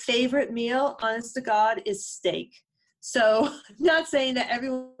 my favorite meal, honest to God, is steak. So I'm not saying that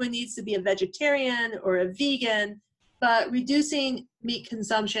everyone needs to be a vegetarian or a vegan, but reducing meat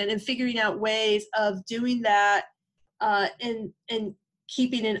consumption and figuring out ways of doing that and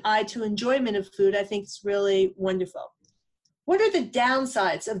keeping an eye to enjoyment of food, I think is really wonderful. What are the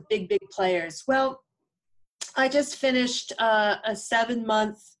downsides of big players? Well, I just finished a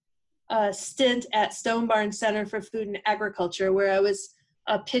 7-month stint at Stone Barn Center for Food and Agriculture, where I was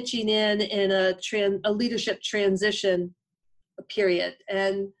pitching in a leadership transition period.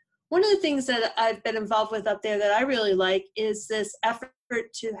 And one of the things that I've been involved with up there that I really like is this effort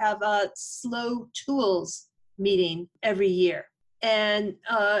to have a slow tools meeting every year, and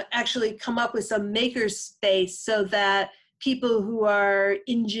actually come up with some maker space so that people who are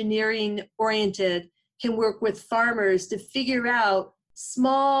engineering oriented can work with farmers to figure out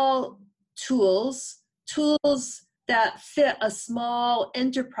small tools that fit a small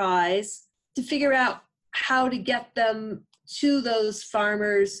enterprise, to figure out how to get them to those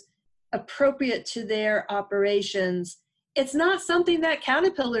farmers appropriate to their operations. It's not something that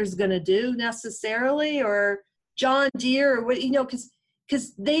Caterpillar is going to do necessarily, or John Deere, or what,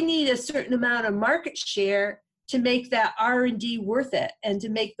 because they need a certain amount of market share to make that R&D worth it and to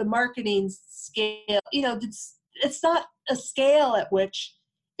make the marketing scale. It's not a scale at which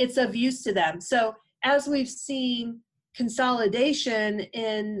it's of use to them. So as we've seen consolidation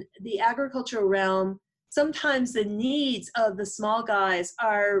in the agricultural realm, sometimes the needs of the small guys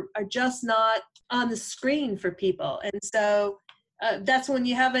are just not on the screen for people. And so that's when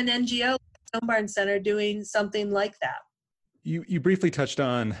you have an NGO, Stone Barn Center, doing something like that. You briefly touched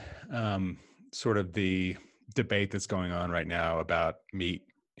on sort of the debate that's going on right now about meat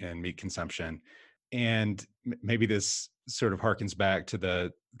and meat consumption. And maybe this sort of harkens back to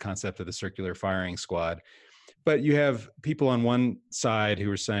the concept of the circular firing squad. But you have people on one side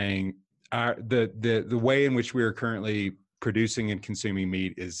who are saying the way in which we are currently producing and consuming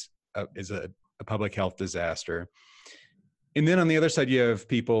meat is a public health disaster. And then on the other side, you have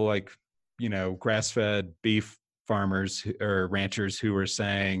people like, grass-fed beef farmers or ranchers who are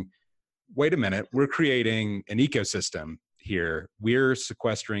saying, wait a minute, we're creating an ecosystem here. We're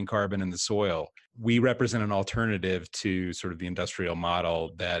sequestering carbon in the soil. We represent an alternative to sort of the industrial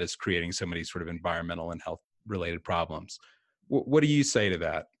model that is creating so many sort of environmental and health-related problems. What do you say to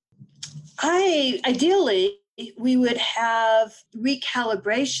that? Ideally, we would have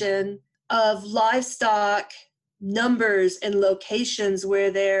recalibration of livestock numbers and locations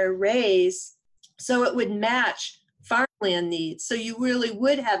where they're raised, So it would match farmland needs. So you really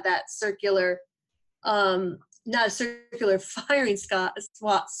would have that circular, not a circular firing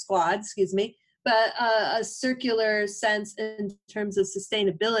squad, excuse me, but a circular sense in terms of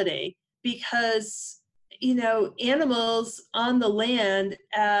sustainability, because, animals on the land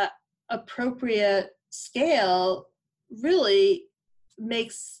at appropriate scale really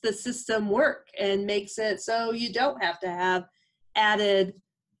makes the system work and makes it so you don't have to have added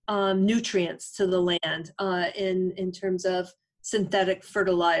nutrients to the land in terms of synthetic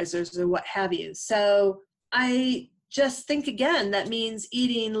fertilizers or what have you. So I just think, again, that means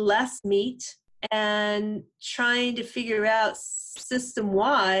eating less meat and trying to figure out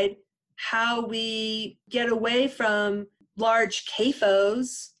system-wide how we get away from large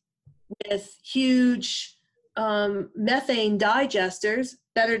CAFOs with huge methane digesters.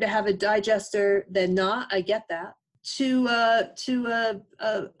 Better to have a digester than not, I get that. To a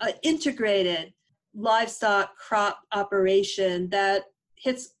integrated livestock crop operation that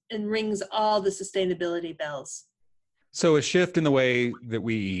hits and rings all the sustainability bells. So a shift in the way that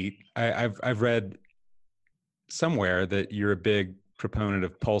we eat. I've read somewhere that you're a big proponent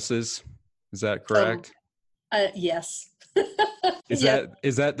of pulses. Is that correct? Yes.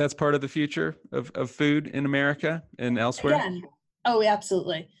 Is that's part of the future of food in America and elsewhere? Again, oh,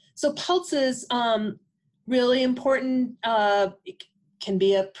 absolutely. So pulses, really important. It can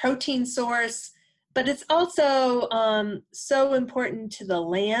be a protein source, but it's also so important to the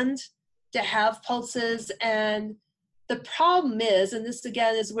land to have pulses. And the problem is, and this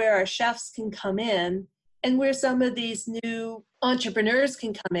again is where our chefs can come in and where some of these new entrepreneurs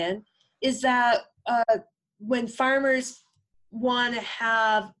can come in, is that when farmers want to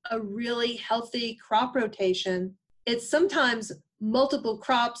have a really healthy crop rotation, it's sometimes multiple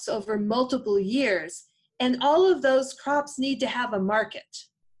crops over multiple years. And all of those crops need to have a market.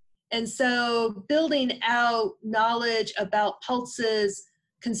 And so building out knowledge about pulses,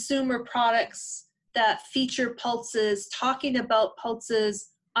 consumer products that feature pulses, talking about pulses,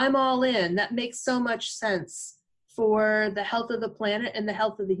 I'm all in. That makes so much sense for the health of the planet and the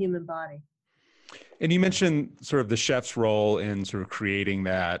health of the human body. And you mentioned sort of the chef's role in sort of creating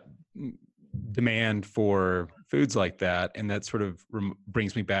that demand for foods like that. And that sort of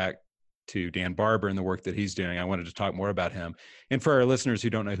brings me back to Dan Barber and the work that he's doing. I wanted to talk more about him. And for our listeners who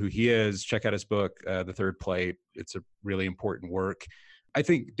don't know who he is, check out his book, The Third Plate. It's a really important work. I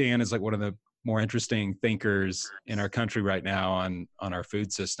think Dan is like one of the more interesting thinkers in our country right now on our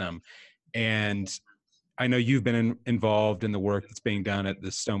food system. And I know you've been involved in the work that's being done at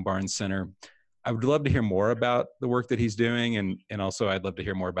the Stone Barns Center. I would love to hear more about the work that he's doing. And also I'd love to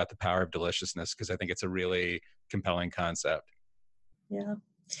hear more about the power of deliciousness, because I think it's a really compelling concept. Yeah.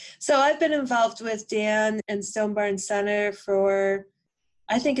 So I've been involved with Dan and Stone Barns Center for,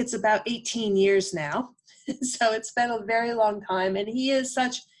 I think it's about 18 years now. So it's been a very long time. And he is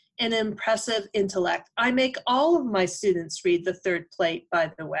such an impressive intellect. I make all of my students read The Third Plate,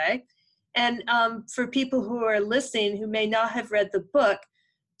 by the way. And for people who are listening who may not have read the book,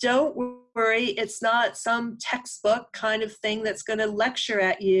 don't worry. It's not some textbook kind of thing that's going to lecture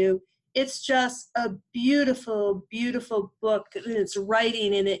at you. It's just a beautiful, beautiful book. It's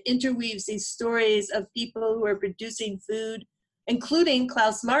writing, and it interweaves these stories of people who are producing food, including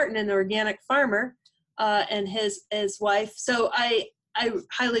Klaus Martin, an organic farmer, and his wife. So I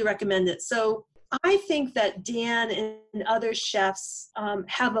highly recommend it. So I think that Dan and other chefs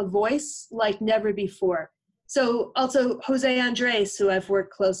have a voice like never before. So also Jose Andres, who I've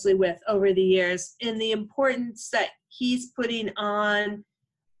worked closely with over the years, and the importance that he's putting on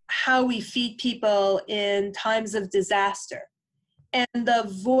how we feed people in times of disaster, and the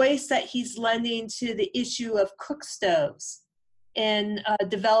voice that he's lending to the issue of cook stoves in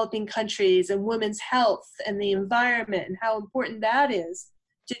developing countries, and women's health and the environment, and how important that is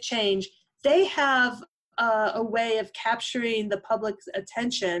to change. They have a way of capturing the public's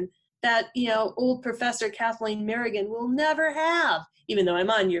attention that, old Professor Kathleen Merrigan will never have, even though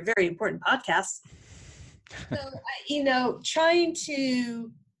I'm on your very important podcast. So, trying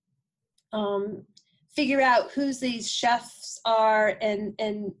to figure out who these chefs are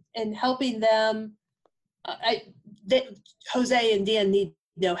and helping them. Jose and Dan need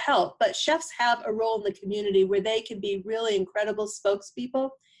no help, but chefs have a role in the community where they can be really incredible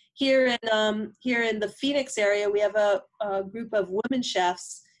spokespeople. Here in the Phoenix area, we have a group of women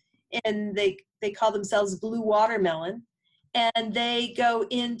chefs, and they call themselves Blue Watermelon. And they go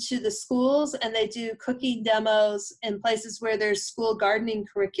into the schools and they do cooking demos in places where there's school gardening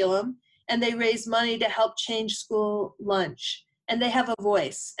curriculum, and they raise money to help change school lunch. And they have a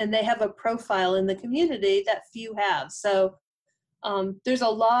voice and they have a profile in the community that few have. So There's a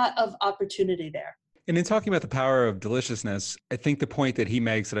lot of opportunity there. And in talking about the power of deliciousness, I think the point that he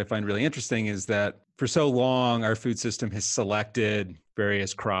makes that I find really interesting is that for so long, our food system has selected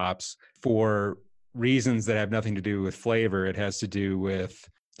various crops for reasons that have nothing to do with flavor. It has to do with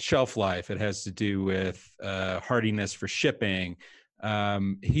shelf life. It has to do with hardiness for shipping.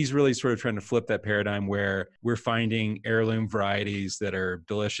 He's really sort of trying to flip that paradigm where we're finding heirloom varieties that are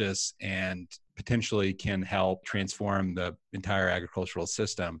delicious and potentially can help transform the entire agricultural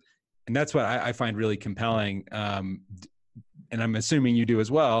system. And that's what I find really compelling. And I'm assuming you do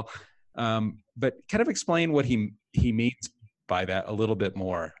as well. But kind of explain what he means by that a little bit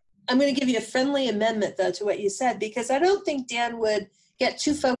more. I'm going to give you a friendly amendment, though, to what you said, because I don't think Dan would get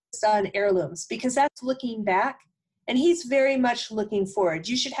too focused on heirlooms, because that's looking back, and he's very much looking forward.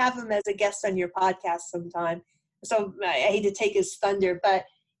 You should have him as a guest on your podcast sometime. So I hate to take his thunder, but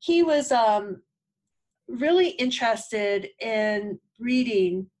he was really interested in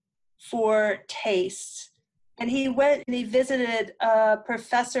breeding for taste. And he went and he visited a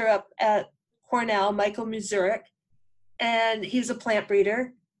professor up at Cornell, Michael Musurek, and he's a plant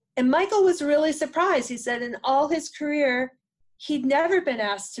breeder. And Michael was really surprised. He said in all his career, he'd never been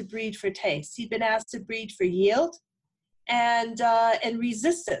asked to breed for taste. He'd been asked to breed for yield and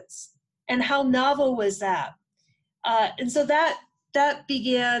resistance. And how novel was that? And so that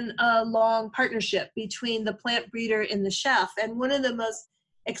began a long partnership between the plant breeder and the chef. And one of the most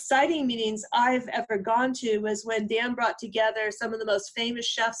exciting meetings I've ever gone to was when Dan brought together some of the most famous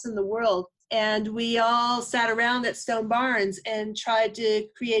chefs in the world. And we all sat around at Stone Barns and tried to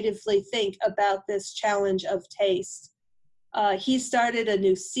creatively think about this challenge of taste. He started a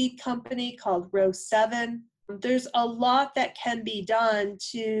new seed company called Row 7. There's a lot that can be done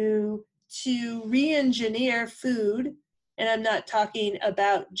to re-engineer food. And I'm not talking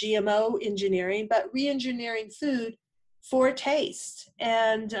about GMO engineering, but re-engineering food for taste.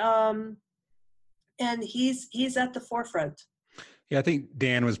 And he's at the forefront. Yeah, I think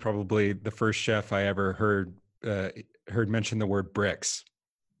Dan was probably the first chef I ever heard mention the word bricks.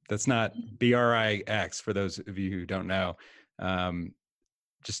 That's not BRIX for those of you who don't know.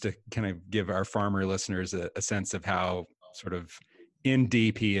 Just to kind of give our farmer listeners a sense of how sort of in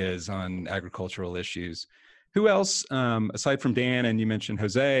deep he is on agricultural issues. Who else, aside from Dan, and you mentioned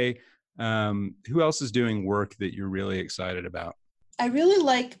Jose, who else is doing work that you're really excited about? I really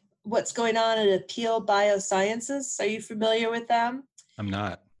like what's going on at Appeal Biosciences. Are you familiar with them? I'm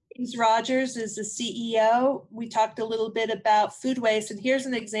not. James Rogers is the CEO. We talked a little bit about food waste, and here's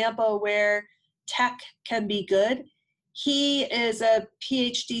an example where tech can be good. He is a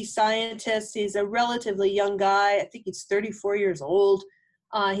PhD scientist. He's a relatively young guy. I think he's 34 years old.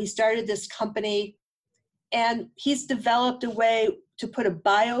 He started this company, and he's developed a way to put a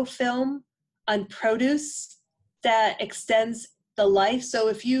biofilm on produce that extends the life. So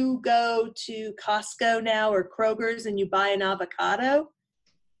if you go to Costco now or Kroger's and you buy an avocado,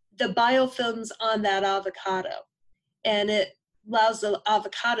 the biofilm's on that avocado, and it allows the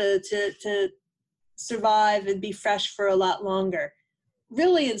avocado to survive and be fresh for a lot longer.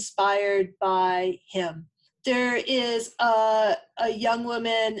 Really inspired by him. There is a young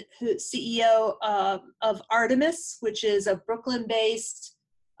woman who's CEO of Artemis, which is a Brooklyn-based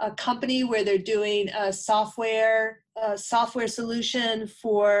company where they're doing a software solution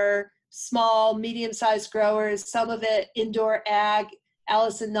for small, medium-sized growers, some of it indoor ag.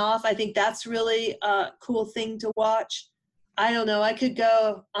 Allison Knopf, I think that's really a cool thing to watch. I don't know, I could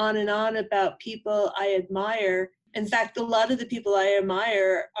go on and on about people I admire. In fact, a lot of the people I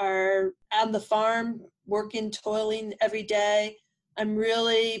admire are on the farm, working, toiling every day. I'm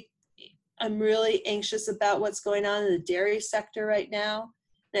really anxious about what's going on in the dairy sector right now.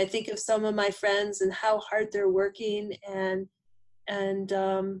 And I think of some of my friends and how hard they're working, and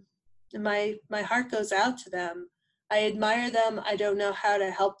my heart goes out to them. I admire them. I don't know how to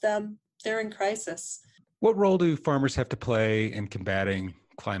help them. They're in crisis. What role do farmers have to play in combating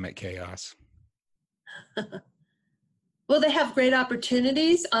climate chaos? Well, they have great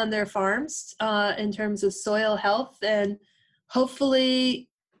opportunities on their farms in terms of soil health, and hopefully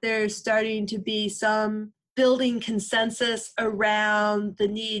there's starting to be some building consensus around the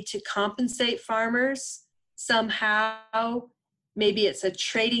need to compensate farmers somehow. Maybe it's a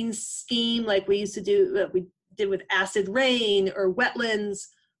trading scheme like we used to do, what we did with acid rain or wetlands.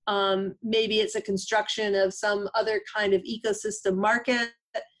 Maybe it's a construction of some other kind of ecosystem market.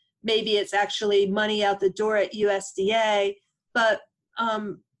 Maybe it's actually money out the door at USDA. But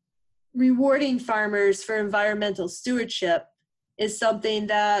rewarding farmers for environmental stewardship is something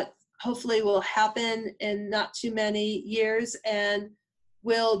that hopefully will happen in not too many years and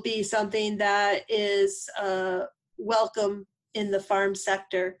will be something that is welcome in the farm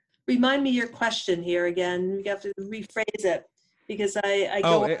sector. Remind me your question here again. We have to rephrase it because I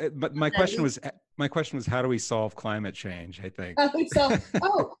go. But my question was, how do we solve climate change? I think.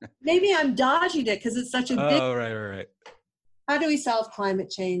 Maybe I'm dodging it because it's such a big. Oh, right. How do we solve climate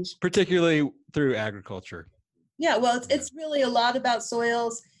change? Particularly through agriculture. Yeah, well, it's really a lot about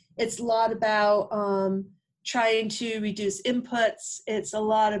soils. It's a lot about trying to reduce inputs. It's a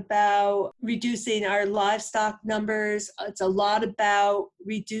lot about reducing our livestock numbers. It's a lot about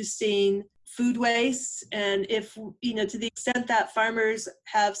reducing food waste. And if, to the extent that farmers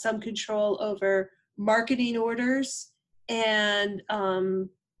have some control over marketing orders, and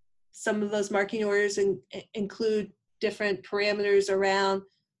some of those marketing orders include different parameters around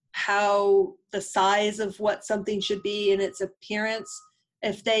how the size of what something should be and its appearance.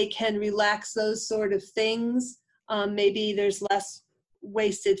 If they can relax those sort of things, maybe there's less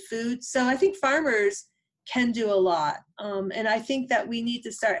wasted food. So I think farmers can do a lot. And I think that we need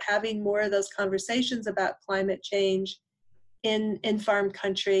to start having more of those conversations about climate change in farm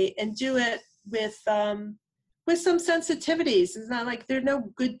country, and do it with some sensitivities. It's not like there are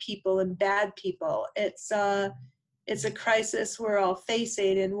no good people and bad people. It's a crisis we're all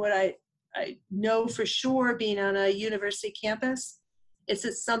facing. And what I know for sure, being on a university campus, is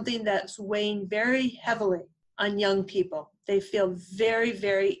it's something that's weighing very heavily on young people. They feel very,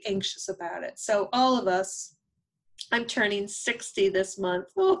 very anxious about it. So all of us, I'm turning 60 this month.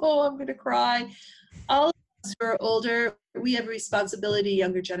 Oh, I'm going to cry. All of us who are older, we have a responsibility,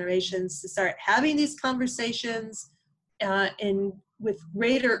 younger generations, to start having these conversations with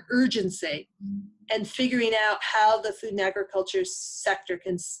greater urgency, and figuring out how the food and agriculture sector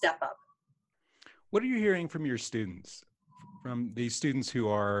can step up. What are you hearing from your students, from these students who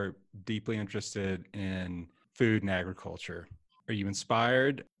are deeply interested in food and agriculture? Are you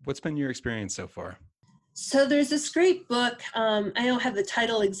inspired? What's been your experience so far? So there's this great book, I don't have the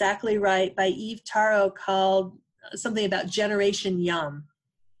title exactly right, by Eve Taro, called something about Generation Yum.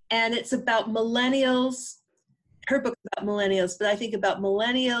 And it's about millennials. Her book's about millennials, but I think about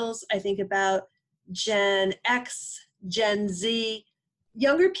millennials, I think about Gen X, Gen Z.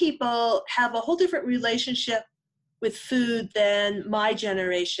 Younger people have a whole different relationship with food than my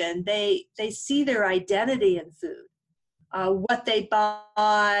generation. They see their identity in food, what they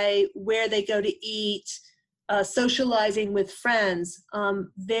buy, where they go to eat, socializing with friends,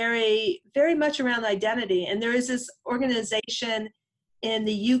 very, very much around identity. And there is this organization in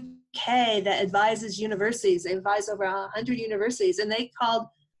the UK that advises universities. They advise over 100 universities, and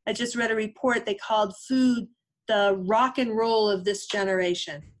I just read a report, they called food the rock and roll of this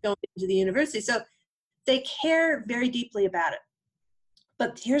generation going into the university. So they care very deeply about it.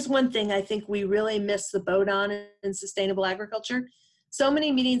 But here's one thing I think we really miss the boat on in sustainable agriculture. So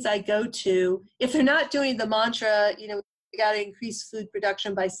many meetings I go to, if they're not doing the mantra, we got to increase food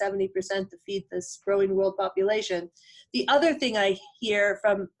production by 70% to feed this growing world population. The other thing I hear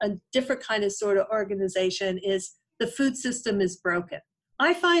from a different kind of sort of organization is the food system is broken.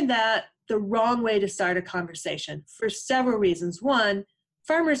 I find that the wrong way to start a conversation for several reasons. One,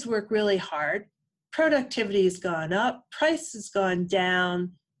 farmers work really hard. Productivity has gone up. Price has gone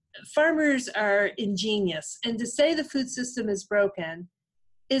down. Farmers are ingenious. And to say the food system is broken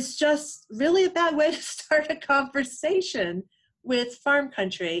is just really a bad way to start a conversation with farm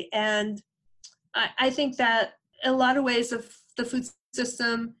country. And I think that in a lot of ways the food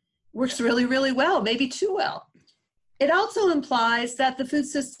system works really, really well, maybe too well. It also implies that the food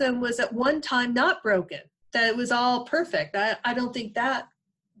system was at one time not broken, that it was all perfect. I don't think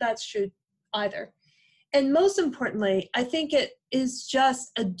that's true either. And most importantly, I think it is just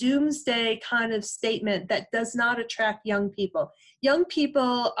a doomsday kind of statement that does not attract young people. Young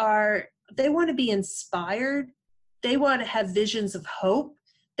people they want to be inspired. They want to have visions of hope.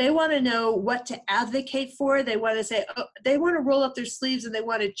 They want to know what to advocate for. They want to say, they want to roll up their sleeves and they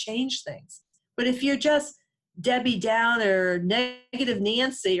want to change things. But if you're just Debbie Downer, negative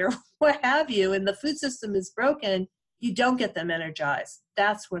Nancy, or what have you, and the food system is broken, you don't get them energized.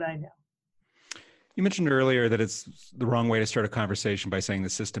 That's what I know. You mentioned earlier that it's the wrong way to start a conversation by saying the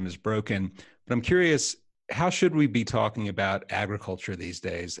system is broken, but I'm curious, how should we be talking about agriculture these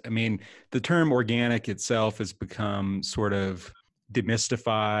days? I mean, the term organic itself has become sort of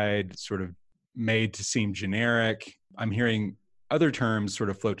demystified, sort of made to seem generic. I'm hearing other terms sort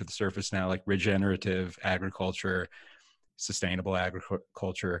of float to the surface now, like regenerative agriculture, sustainable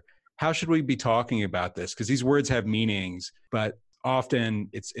agriculture. How should we be talking about this? Because these words have meanings, but often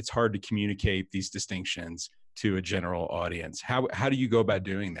it's hard to communicate these distinctions to a general audience. How do you go about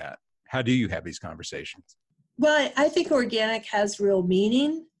doing that? How do you have these conversations? Well, I think organic has real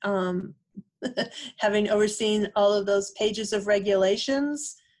meaning. having overseen all of those pages of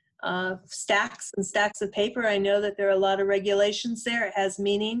regulations, stacks and stacks of paper. I know that there are a lot of regulations there. It has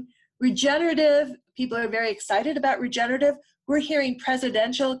meaning. Regenerative, people are very excited about regenerative. We're hearing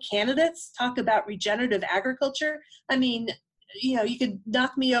presidential candidates talk about regenerative agriculture. I mean, you could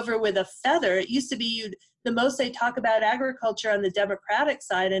knock me over with a feather. It used to be the most they talk about agriculture on the Democratic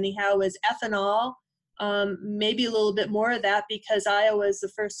side anyhow was ethanol, maybe a little bit more of that because Iowa is the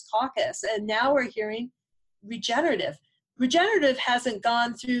first caucus. And now we're hearing regenerative. Regenerative hasn't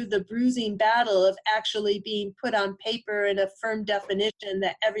gone through the bruising battle of actually being put on paper in a firm definition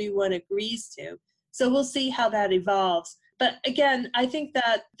that everyone agrees to. So we'll see how that evolves. But again, I think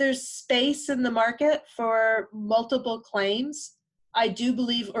that there's space in the market for multiple claims. I do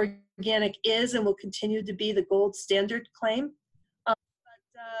believe organic is and will continue to be the gold standard claim.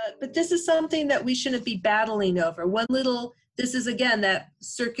 But this is something that we shouldn't be battling over. This is again that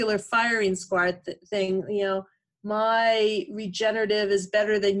circular firing squad thing, my regenerative is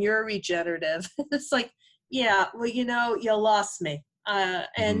better than your regenerative. It's like, yeah, well, you lost me.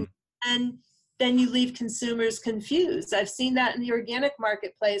 And then you leave consumers confused. I've seen that in the organic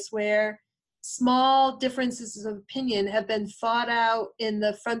marketplace where small differences of opinion have been fought out in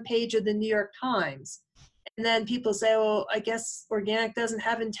the front page of the New York Times. And then people say, well, I guess organic doesn't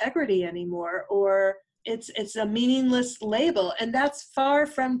have integrity anymore, or it's a meaningless label. And that's far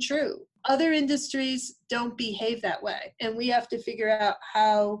from true. Other industries don't behave that way. And we have to figure out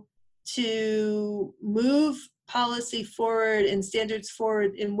how to move policy forward and standards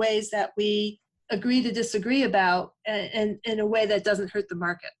forward in ways that we agree to disagree about and in a way that doesn't hurt the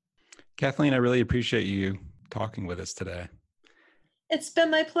market. Kathleen, I really appreciate you talking with us today. It's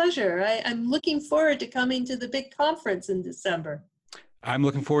been my pleasure. I'm looking forward to coming to the big conference in December. I'm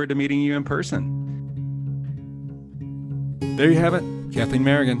looking forward to meeting you in person. There you have it, Kathleen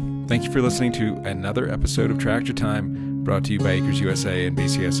Merrigan. Thank you for listening to another episode of Tractor Time, brought to you by Acres USA and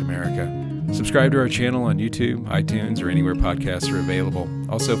BCS America. Subscribe to our channel on YouTube, iTunes, or anywhere podcasts are available.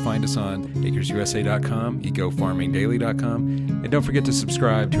 Also find us on acresusa.com, ecofarmingdaily.com, and don't forget to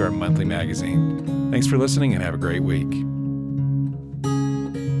subscribe to our monthly magazine. Thanks for listening and have a great week.